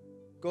to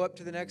go up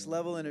to the next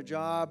level in a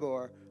job,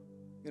 or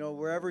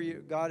wherever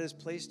God has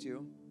placed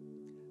you.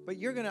 But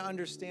you're going to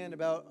understand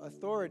about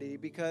authority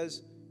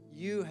because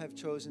you have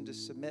chosen to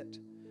submit.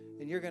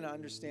 And you're going to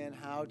understand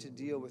how to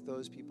deal with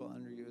those people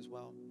under you as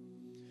well.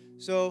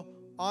 So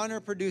honor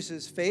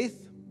produces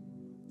faith.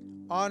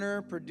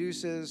 Honor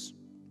produces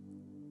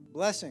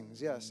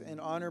blessings, yes. And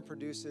honor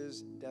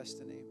produces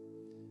destiny.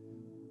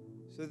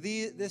 So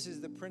this is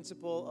the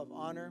principle of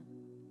honor.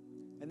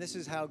 And this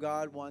is how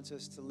God wants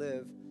us to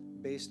live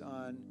based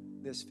on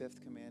this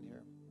fifth command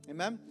here.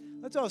 Amen?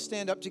 Let's all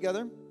stand up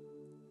together.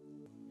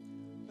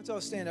 Let's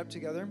all stand up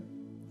together.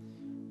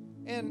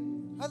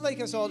 And I'd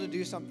like us all to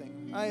do something.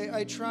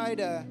 I try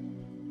to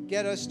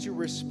get us to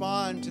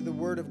respond to the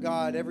Word of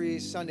God every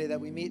Sunday that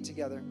we meet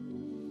together.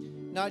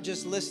 Not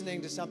just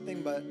listening to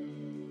something, but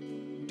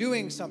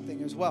doing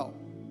something as well.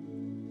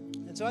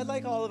 And so I'd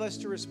like all of us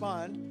to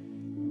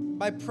respond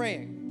by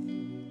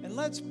praying. And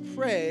let's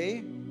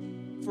pray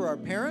for our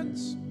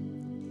parents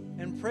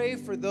and pray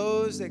for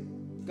those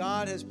that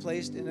God has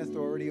placed in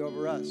authority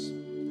over us.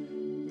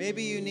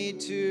 Maybe you need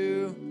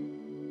to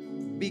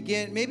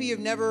maybe you've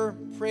never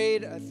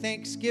prayed a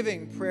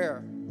Thanksgiving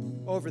prayer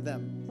over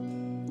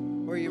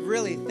them. where you've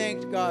really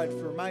thanked God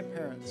for my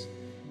parents.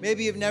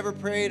 Maybe you've never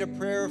prayed a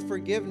prayer of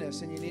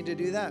forgiveness and you need to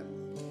do that.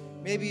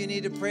 Maybe you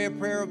need to pray a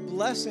prayer of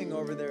blessing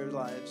over their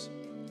lives.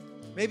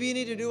 Maybe you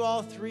need to do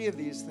all three of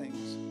these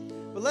things.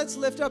 But let's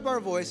lift up our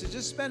voices.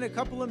 Just spend a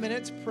couple of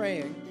minutes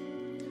praying,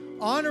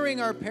 honoring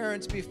our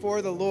parents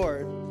before the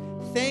Lord,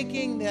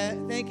 thanking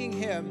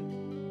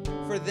Him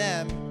for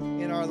them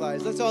in our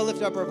lives. Let's all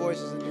lift up our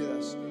voices and do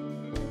this.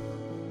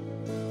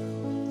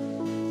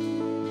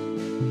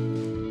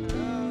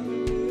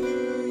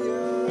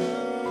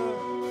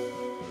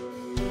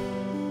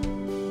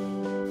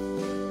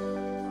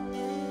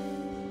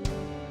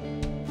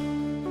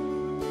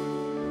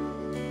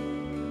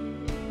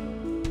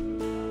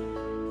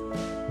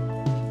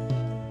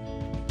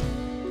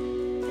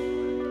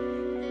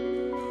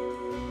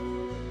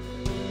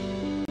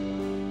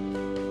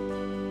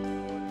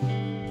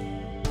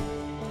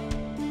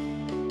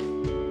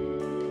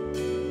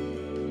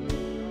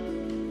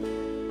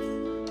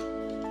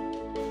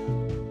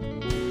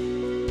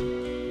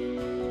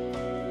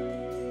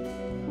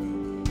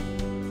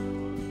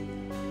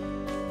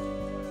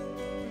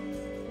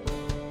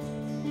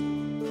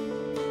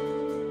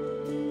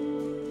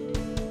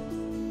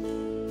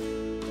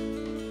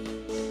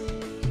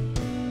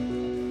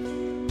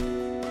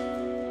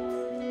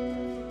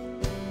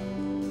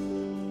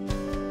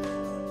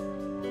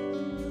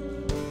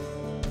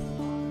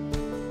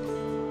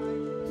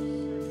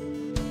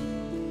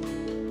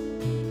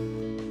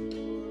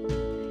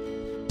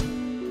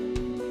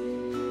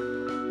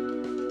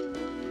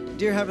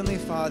 Dear Heavenly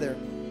Father,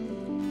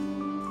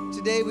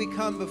 today we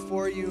come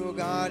before you, O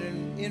God,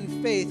 and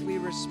in faith we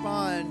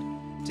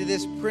respond to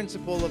this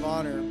principle of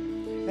honor.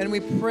 And we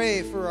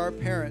pray for our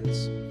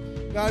parents.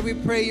 God, we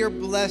pray your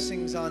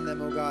blessings on them,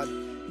 O God.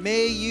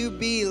 May you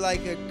be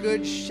like a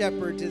good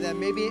shepherd to them.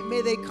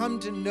 May they come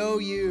to know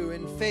you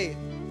in faith.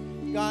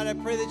 God, I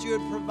pray that you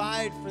would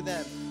provide for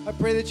them. I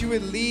pray that you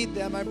would lead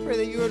them. I pray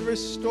that you would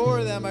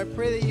restore them. I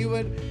pray that you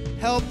would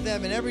help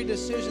them in every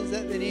decision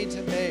that they need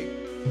to make.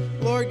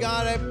 Lord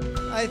God,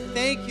 I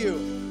thank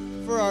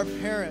you for our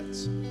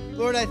parents.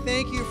 Lord, I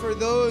thank you for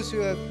those who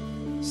have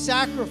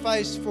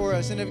sacrificed for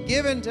us and have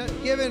given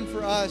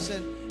for us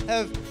and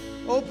have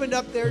opened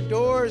up their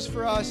doors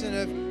for us and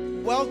have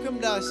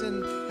welcomed us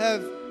and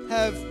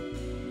have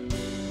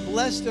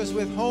blessed us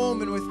with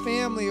home and with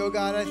family, oh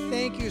God. I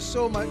thank you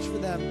so much for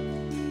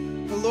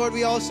them. But Lord,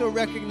 we also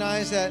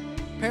recognize that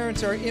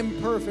parents are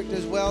imperfect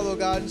as well, oh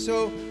God. And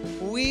so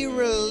we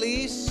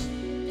release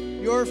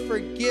your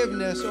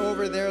forgiveness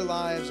over their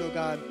lives, oh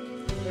God.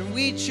 And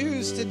we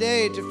choose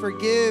today to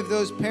forgive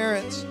those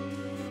parents,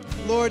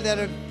 Lord, that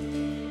have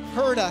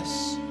hurt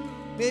us,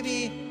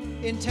 maybe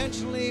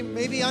intentionally,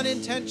 maybe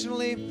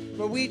unintentionally,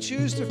 but we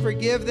choose to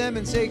forgive them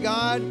and say,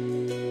 God,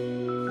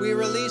 we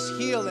release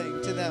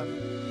healing to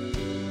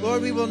them.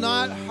 Lord, we will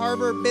not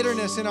harbor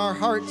bitterness in our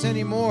hearts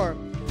anymore.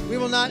 We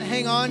will not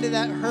hang on to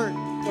that hurt,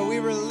 but we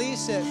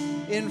release it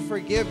in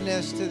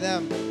forgiveness to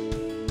them.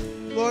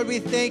 Lord, we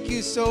thank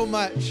you so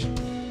much,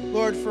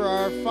 Lord, for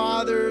our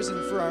fathers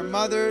and for our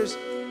mothers.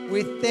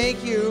 We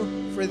thank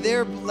you for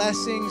their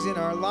blessings in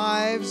our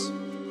lives.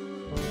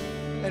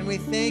 And we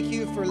thank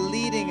you for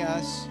leading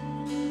us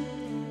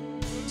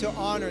to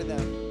honor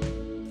them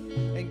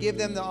and give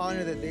them the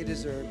honor that they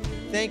deserve.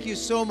 Thank you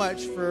so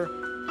much for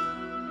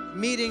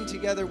meeting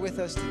together with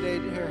us today,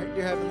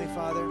 dear Heavenly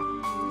Father.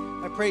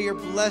 I pray your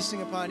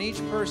blessing upon each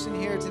person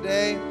here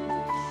today,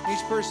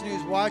 each person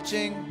who's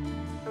watching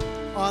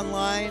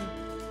online.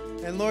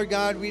 And Lord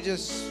God, we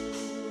just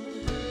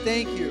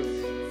thank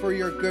you for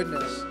your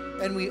goodness.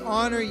 And we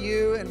honor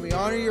you, and we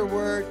honor your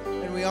word,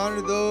 and we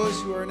honor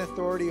those who are in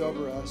authority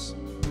over us.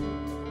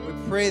 We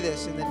pray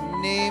this in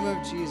the name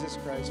of Jesus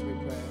Christ, we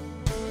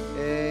pray.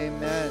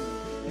 Amen.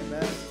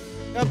 Amen.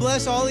 God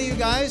bless all of you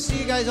guys. See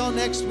you guys all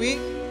next week.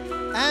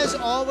 As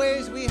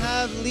always, we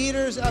have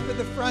leaders up at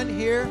the front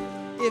here.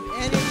 If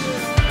any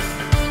of you